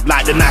Snipes, sharp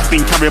like the knife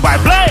being carried by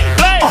Blade.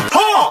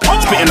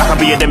 Spitting like I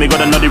be a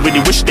demigod, I know they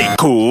really wish they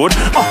could.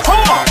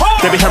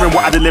 They be hearing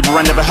what I deliver,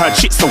 I never heard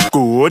shit so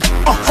good.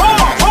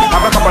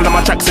 Have a couple of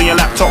my tracks on your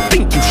laptop,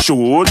 think you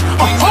should.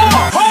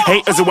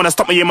 Haters who wanna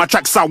stop me in my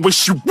tracks, I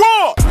wish you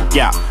would.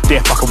 Yeah,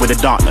 they're fucking with the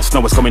darkness.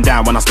 Know what's coming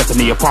down when I step in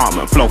the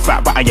apartment. Flow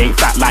fat, but I ain't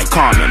fat like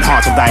Carmen.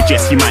 Hard to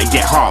digest, you might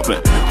get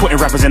heartburn. Putting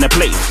rappers in a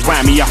place,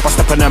 wind me up, I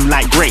step on them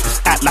like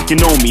grapes. Act like you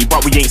know me,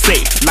 but we ain't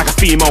safe. Like a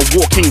female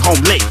walking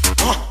home late.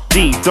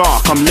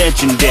 D-Dark, I'm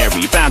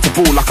legendary. Bound to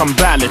ball like I'm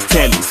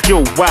Balotelli.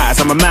 Skill-wise,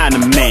 I'm a man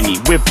of many.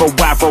 With a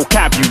wide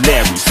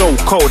vocabulary. So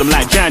cold, I'm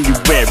like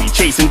January.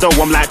 Chasing dough,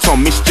 I'm like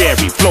Tom Miss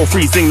Jerry. Flow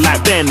freezing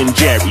like Ben and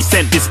Jerry.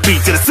 Sent this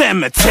beat to the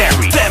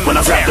cemetery. When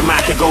I grab the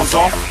mic, it goes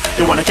off.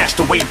 They wanna catch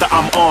the wave that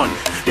I'm on.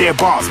 Their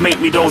bars make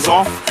me doze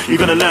off. You're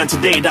gonna learn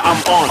today that I'm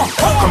on.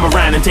 Come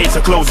around and take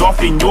some clothes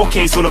off. In your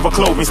case, all of her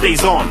clothing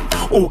stays on.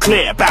 All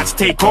clear, about to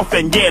take off.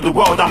 And yeah, the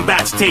world I'm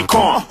about to take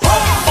on.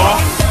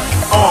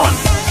 Off, on,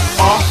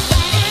 off,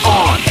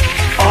 on,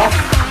 off,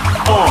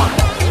 on.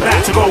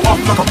 About to go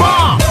off like a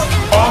bomb.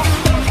 Off,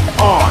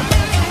 on,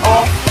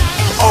 off,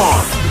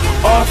 on,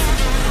 off,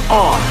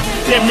 on.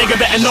 Them nigga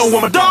better know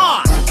what I'm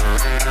done.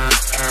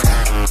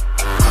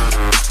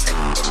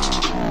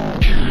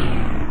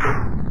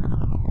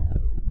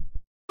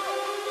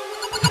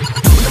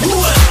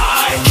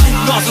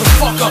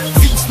 Motherfucker,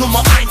 Fiends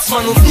Nummer 1,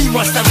 Mann, und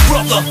niemals dein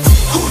Brother.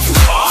 Who you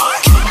are?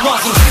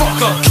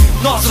 Motherfucker,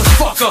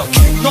 Motherfucker,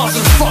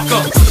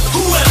 Motherfucker.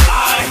 Who am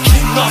I?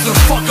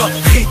 Motherfucker,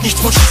 red nicht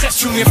von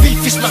Stress, Junge,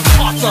 Beef ist mein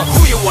Partner.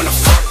 Who you wanna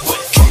fuck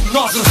with?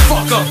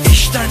 Motherfucker,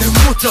 ich deine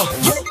Mutter,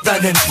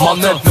 deinen Mann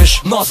nennt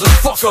mich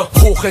Motherfucker.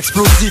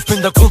 Hochexplosiv,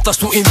 bin der Grund, dass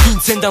du im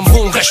Dienst in deinem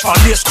Wohnrecht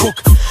verlierst. Guck,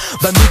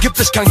 bei mir gibt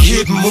es kein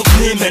Geben und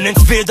Nehmen.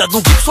 Entweder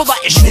du gibst oder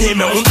ich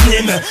nehme und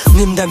nehme.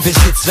 Nimm dein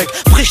Besitz weg,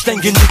 brich dein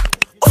Genick.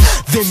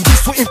 Wem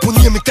willst du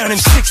imponieren mit deinem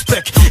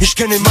Sixpack? Ich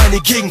kenne meine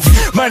Gegend,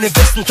 meine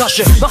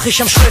Westentasche. Mach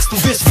ich am schnellsten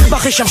Biss,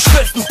 mach ich am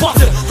schnellsten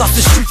Botte. Das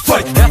ist Street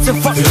Fight,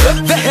 Herzinfarkt.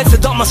 Wer hätte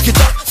damals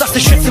gedacht, dass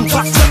ich jetzt im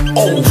Takt bin?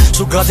 Oh,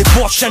 sogar die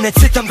Bordsteine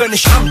zittern, wenn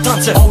ich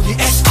antanze. Oh, die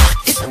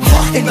S8 ist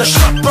Macht in der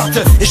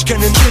Stadtplatte. Ich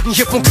kenne jeden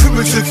hier von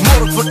Kümmelglück,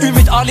 Mord von Ü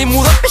mit Ali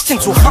Murat bis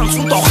hin zu Hans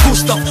und auch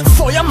Gustav.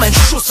 Feuer mein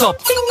Schuss ab.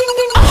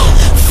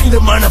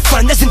 Viele meiner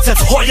Feinde sind seit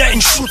heuer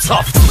in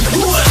Schutzhaft.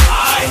 Who am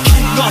I?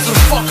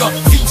 Motherfucker,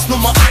 Fiends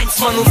Nummer 1,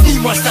 Mann, und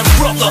niemals dein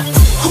Brother.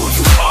 Who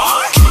you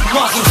are?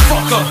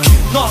 Motherfucker,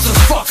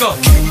 Motherfucker,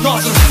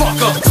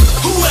 Motherfucker.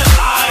 Who am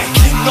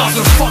I?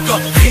 Motherfucker,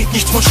 red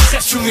nicht von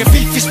Stress, Junge,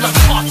 Beef ist mein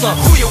Partner.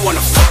 Who you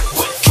wanna fuck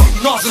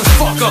with?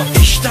 Motherfucker,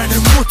 ich deine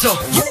Mutter,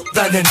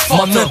 deinen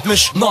Vater. Man nennt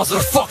mich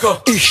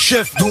Motherfucker. Ich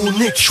Chef, du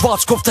Nick,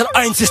 Schwarzkopf, Teil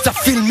 1 ist der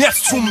Film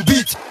jetzt zum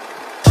Beat.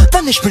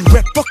 denn ich bin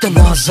Rap Dr.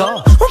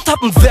 NASA und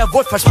hab einen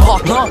Werwolf als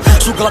Partner.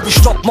 Sogar die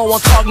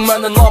Stadtmauern tragen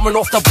meinen Namen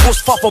auf der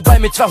Brust. Fahr vorbei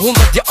mit 200,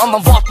 die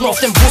anderen warten auf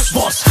den Bus.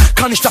 Was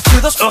kann ich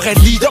dafür, dass eure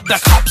Lieder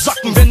bergab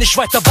sacken? Wenn ich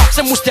weiter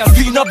wachse, muss der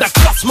Wiener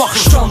Bergplatz machen.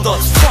 Standard,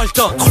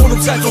 Falter,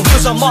 Kronenzeitung,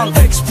 böser Mann,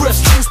 Express,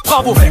 Juice,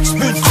 Bravo,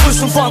 X-Bild,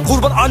 Größenwahn,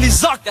 Ruben Ali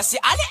sagt, dass ihr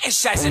alle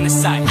echt scheiße in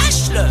es seid.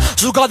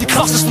 Sogar die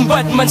krassesten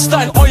beiden, mein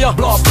Style, euer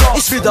bla bla.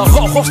 Ist wieder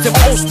Rauch aus dem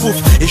Auspuff.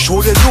 Ich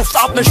hole Luft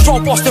ab, mit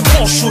Staub aus dem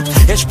Ausschutt.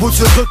 Ich spul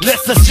zurück,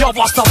 letztes Jahr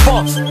was da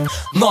war.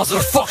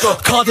 Motherfucker,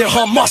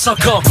 KDH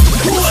Massaker.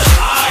 Who am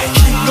I?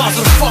 King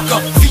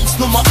Motherfucker, Fiends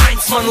Nummer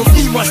 1, Mann und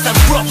niemals dein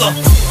Brother.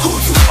 Who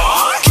you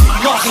are? King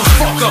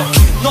Motherfucker,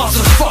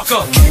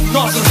 Motherfucker,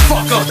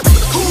 Motherfucker.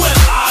 Who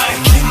am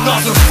I? King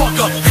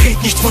Motherfucker,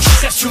 red nicht von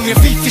Stress, Junge,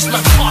 Beef ist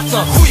mein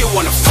Partner. Who you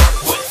wanna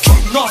fuck with?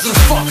 King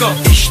Motherfucker,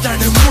 ich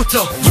deine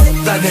Mutter,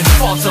 deinen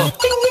Vater.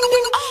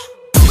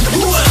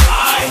 Who am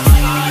I?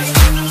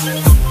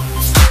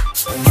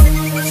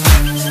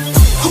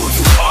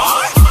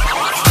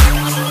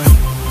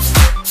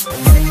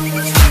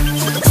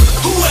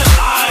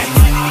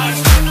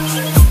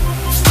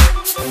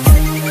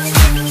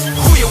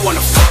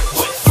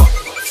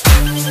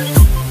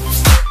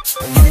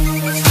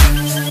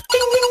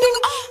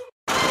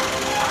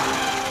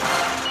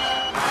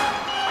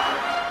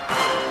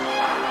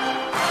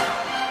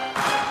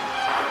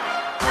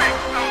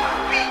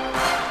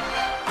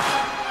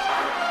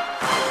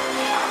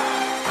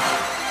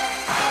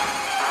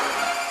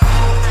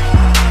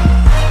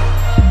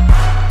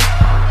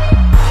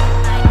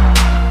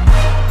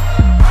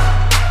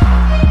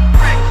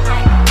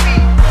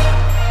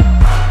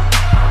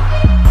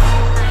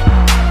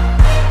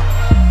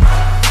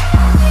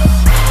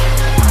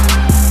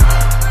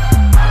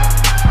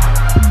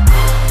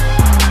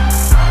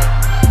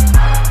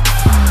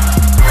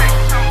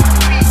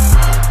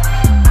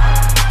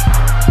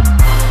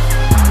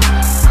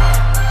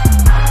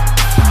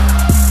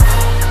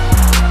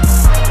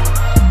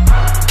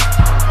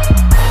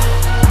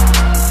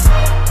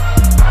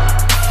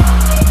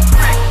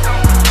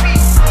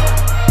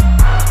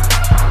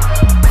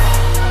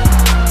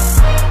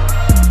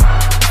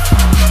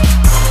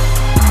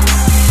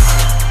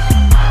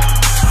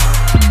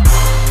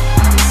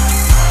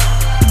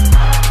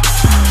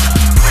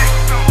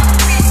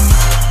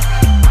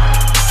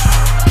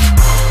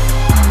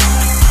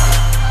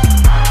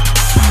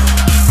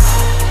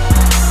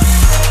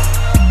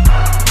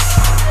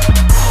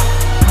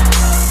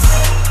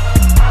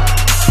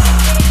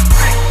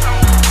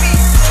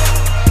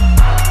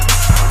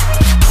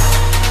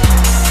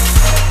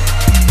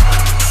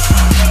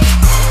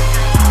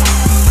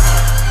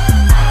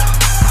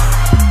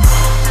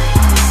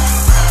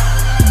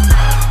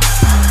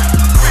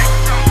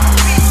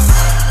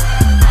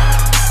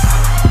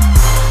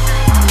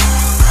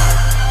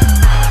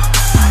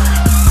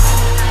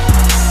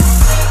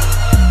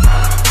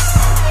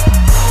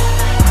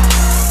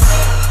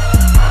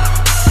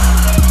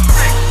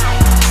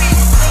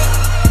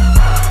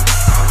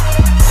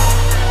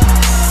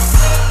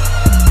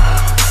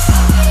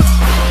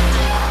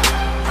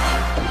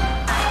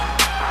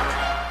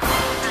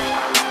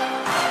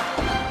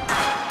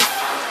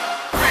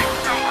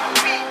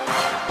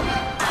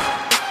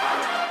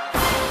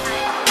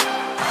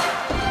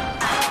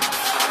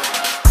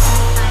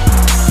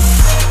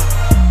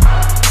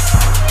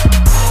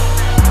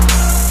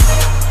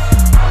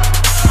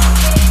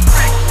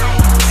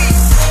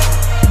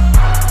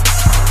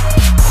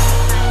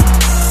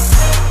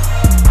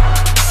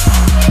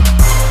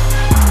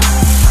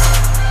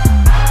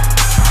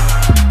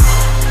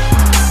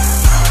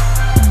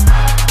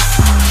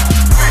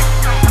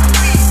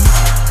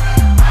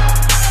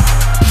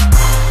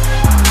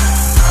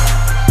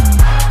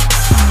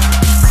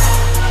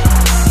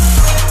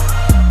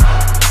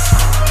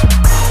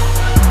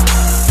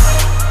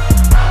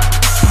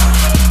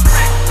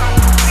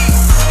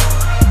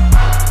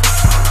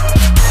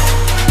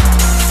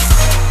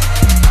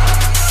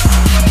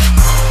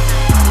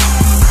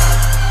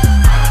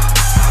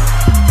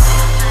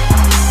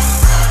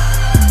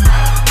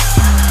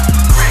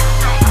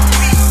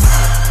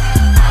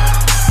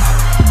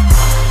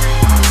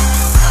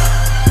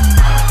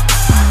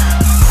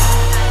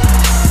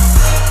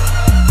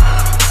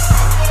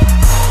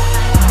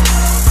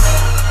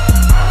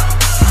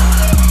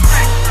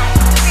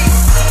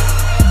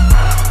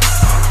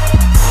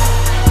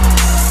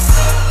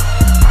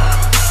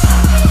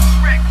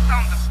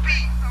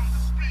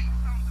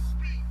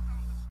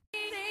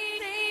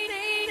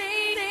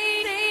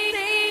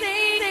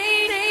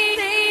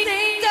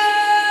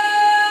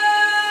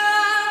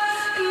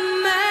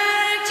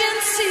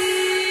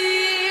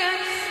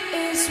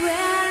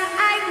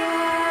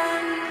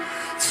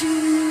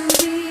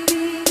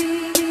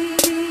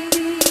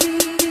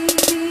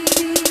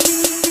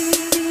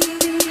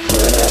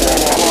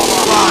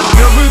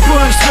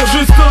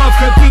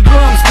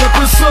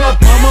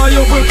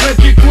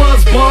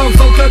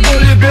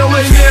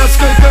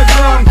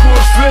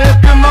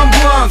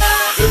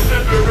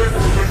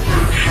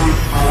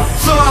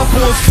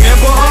 Запуск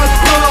неба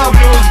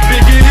отправлюсь,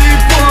 беги и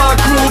по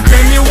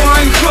кругу, не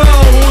Вайнхаус.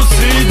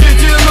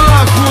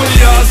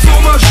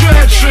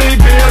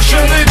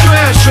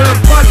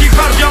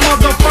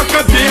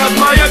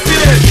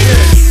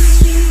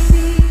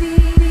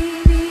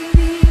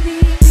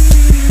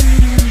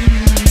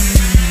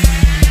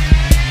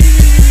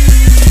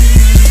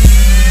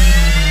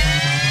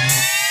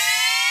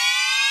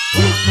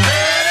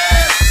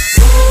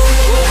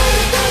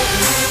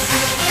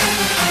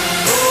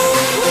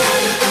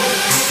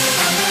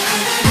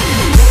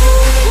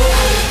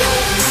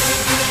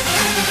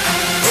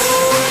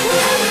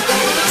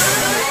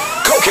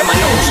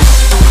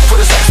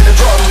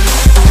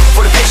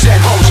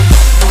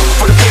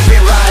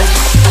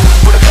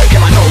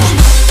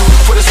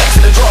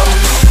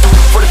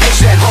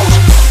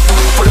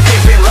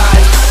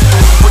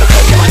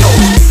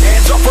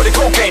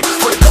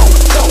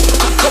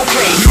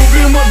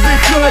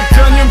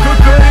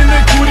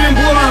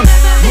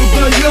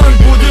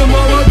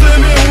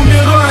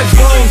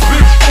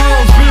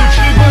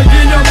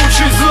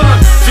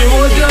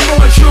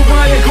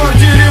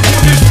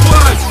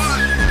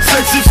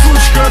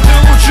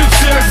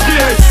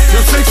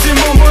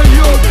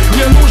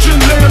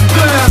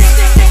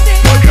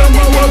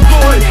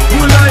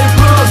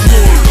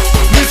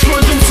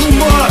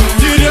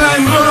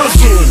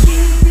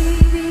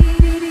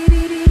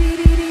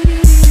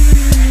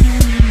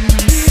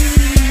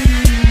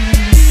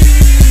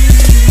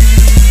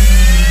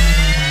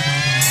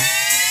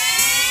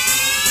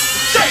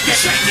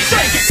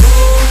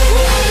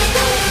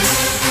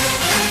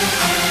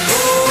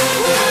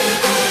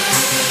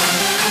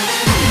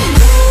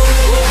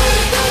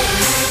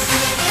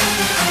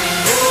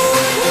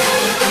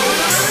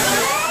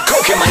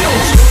 in my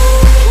nose.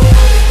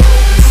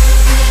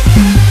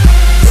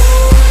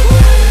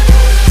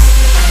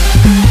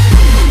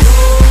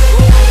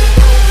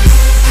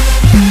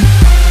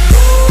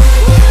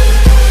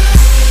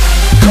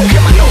 Coke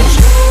in my nose.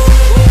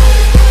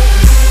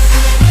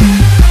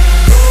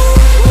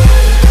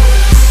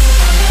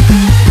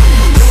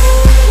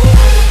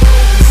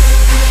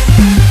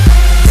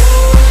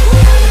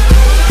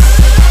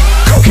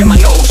 Coke in my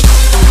nose.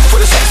 For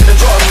the sex and the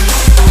drug,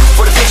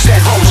 for the bitch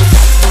and hoes,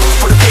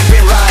 for the big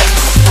bin ride,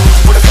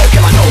 for the coke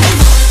in my nose.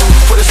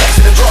 For the sex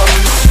and the drug,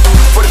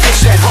 for the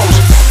bitch and hoes,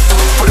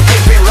 for the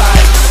big bin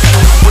ride,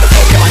 for the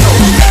coke in my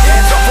nose.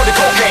 Hands up for the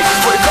cocaine,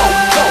 for the coke,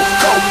 coke,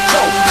 coke,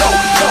 coke,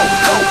 coke, coke,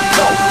 coke,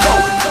 coke,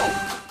 coke, coke.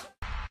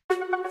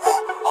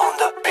 On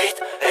the beat,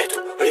 ето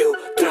real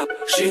trap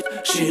shit,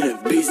 шине в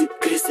бизи,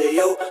 Крисе,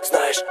 йо,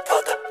 знаеш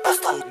двата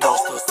астанто. Под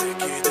моста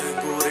всеки ден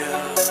горя,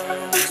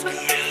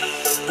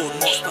 под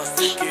моста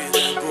всеки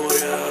ден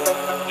горя,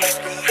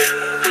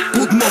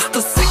 под моста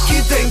всеки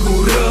ден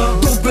горя,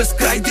 до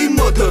безкрай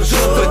дима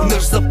държа.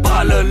 Веднъж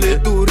запаля ли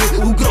дори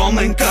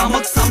огромен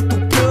камък, сам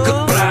топля,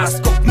 кът правя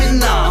скок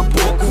минавам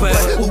блокове.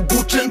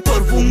 Обучен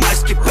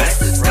първомайски пес,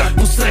 с как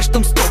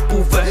посрещам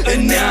стопове.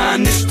 Няма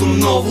нищо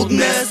ново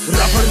днес,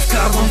 рапър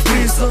вкарвам в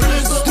криза,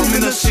 с думи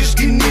на шиш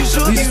ги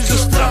нижа.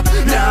 Искаш трап,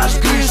 нямаш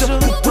грижа,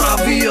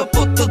 поправи я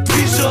пътя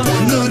движа.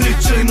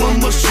 Наричай ма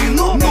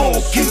машина,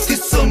 много кинти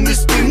съм и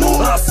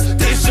стимул. Аз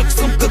тежък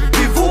съм кът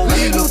пиво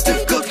и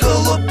лютив кът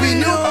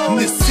халапиня.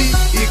 Не си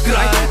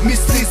играй,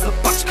 мисли за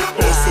пачка.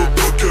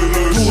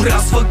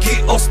 Порязва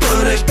ги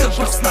остър река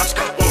в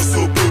сначка.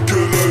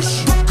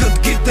 Докът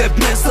ги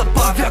дебне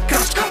забавя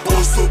крачка.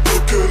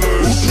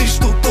 От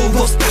нищото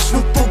в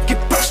спешното ги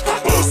праща.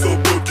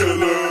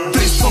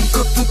 Действам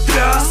като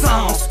трябва,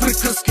 само с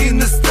приказки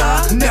не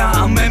ста.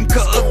 Нямам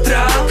емка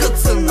отряд,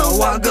 кът се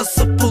налага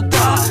се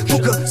прода.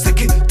 Тука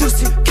всеки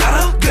търси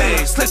кара,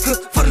 глей, след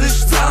кът хвърлиш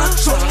зара.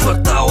 Шот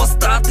квартала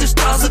стават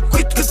неща, за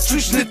които кът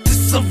чуеш не ти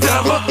се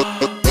вярва.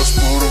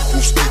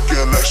 Безпараховски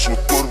келеш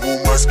от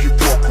първомайски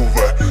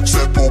блокове.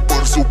 Все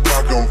по-бързо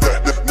бягам,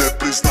 не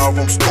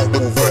признавам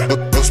стопове.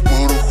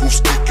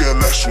 Безпараховски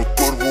келеш от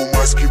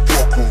първомайски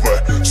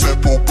блокове. Все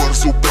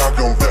по-бързо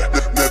бягам,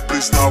 не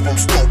признавам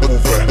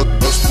стопове.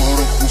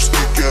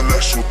 Безпараховски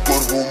келеш от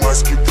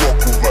първомайски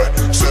блокове.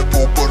 Все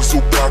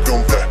по-бързо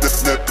бягам,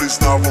 не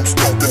признавам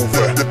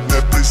стопове.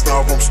 Не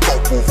признавам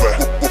стопове.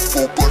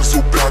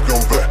 По-бързо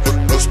бягам,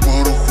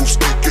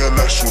 безпараховски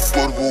келеш от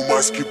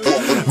първомайски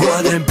блокове.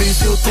 Гладен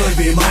бизи от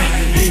 1 май,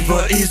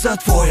 идва и за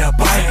твоя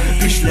бай.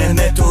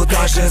 Пишленето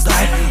даже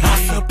знай,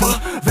 аз съпа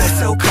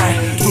весел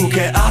край. Тук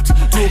е ад,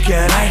 тук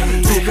е рай,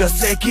 тук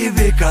всеки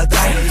вика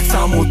дай.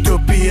 Само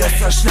тъпия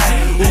са шнай,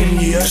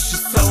 умния ще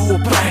се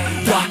оправи.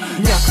 Да,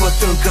 някаква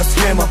тънка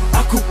схема,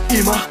 ако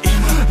има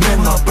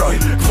мен на брой.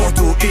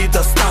 Квото и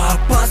да става,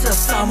 пазя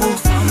само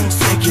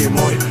всеки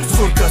мой.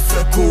 Сурка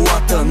са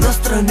колата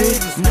настрани,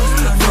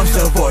 в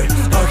завой.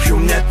 А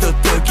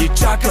хюмнетата ги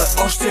чака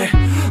още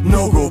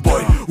много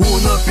бой.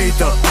 Луна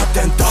вида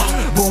атентат,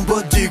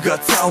 бомба дига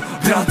цял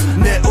град.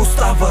 Не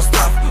остава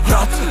здрав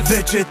брат,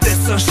 вече те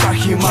са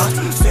шах и мат.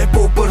 Все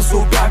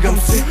по-бързо бягам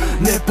си,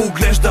 не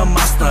поглеждам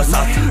аз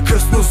назад.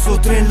 Късно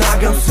сутрин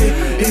лягам си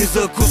и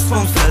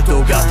закусвам след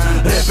обяд.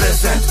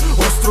 Репрезент,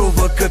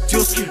 острова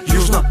Катюски,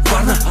 Южна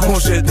Варна.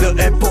 Може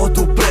да е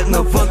по-добре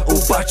навън,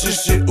 обаче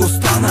ще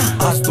остана.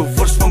 Аз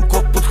довършвам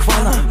код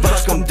подхвана,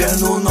 брашкам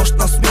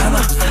денонощна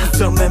смяна.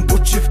 За мен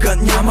почивка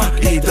няма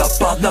и да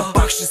падна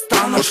пак ще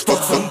стана,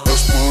 щото съм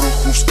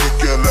Безпараховски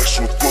келеш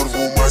от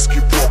първомайски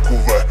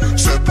блокове.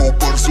 Все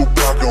по-бързо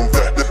бягам,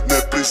 не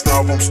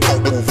признавам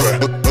стопове.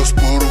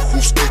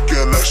 Безпараховски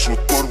келеш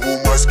от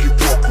първомайски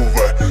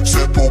блокове.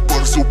 Все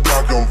по-бързо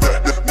бягам,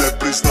 не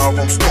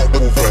признавам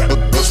стопове.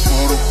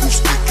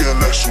 Безпараховски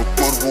келеш от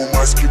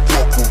първомайски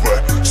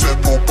блокове. Все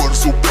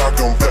по-бързо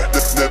бягам,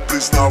 не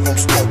признавам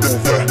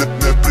стопове.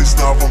 Не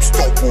признавам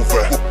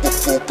стопове.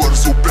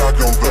 По-бързо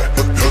бягам,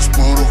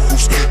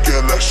 безпараховски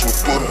келеш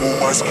от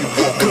първомайски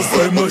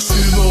блокове.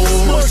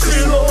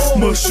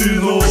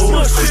 Машино,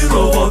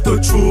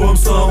 правата чувам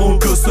само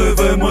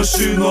късеве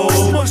машино.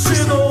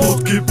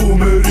 Путки,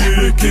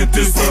 бумери и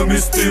кинти са ми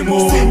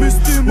стимул.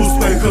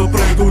 Успеха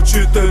пред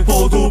очите,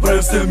 по-добре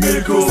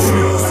вземи го.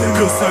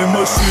 Късай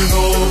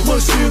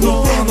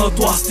машино, на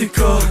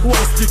пластика.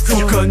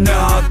 Тука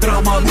няма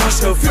драма,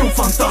 нашия филм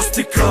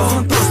фантастика.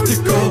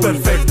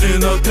 Перфектни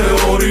на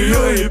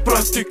теория и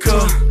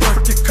практика.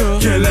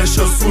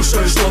 Келеша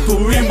слушай,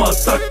 защото има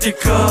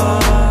тактика.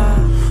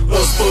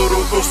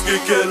 Аспаруховски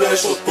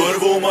келеш от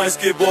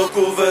първомайски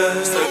блокове.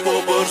 Все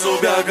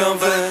по-бързо бягам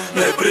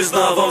не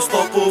признавам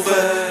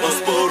стопове.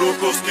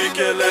 Аспаруховски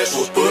келеш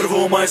от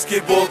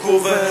първомайски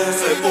блокове.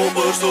 Все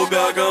по-бързо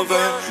бягам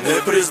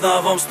не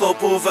признавам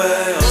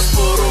стопове.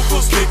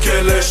 Аспаруховски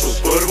келеш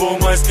от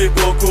първомайски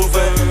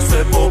блокове.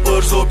 Все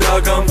по-бързо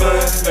бягам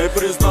не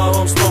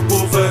признавам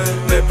стопове.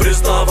 Не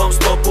признавам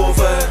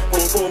стопове.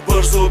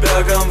 По-бързо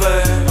бягам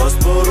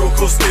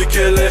Аспаруховски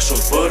келеш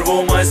от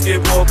първомайски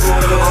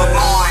блокове.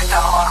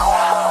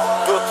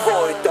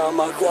 Твоята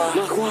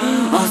mahua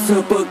A să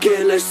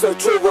păghele să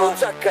čuva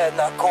Čakaj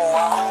na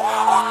kola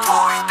Od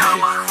tvojita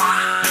mahua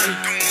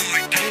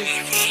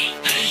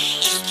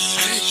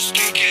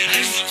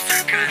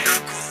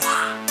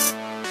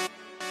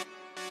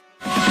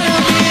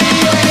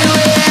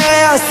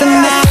What's the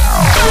matter?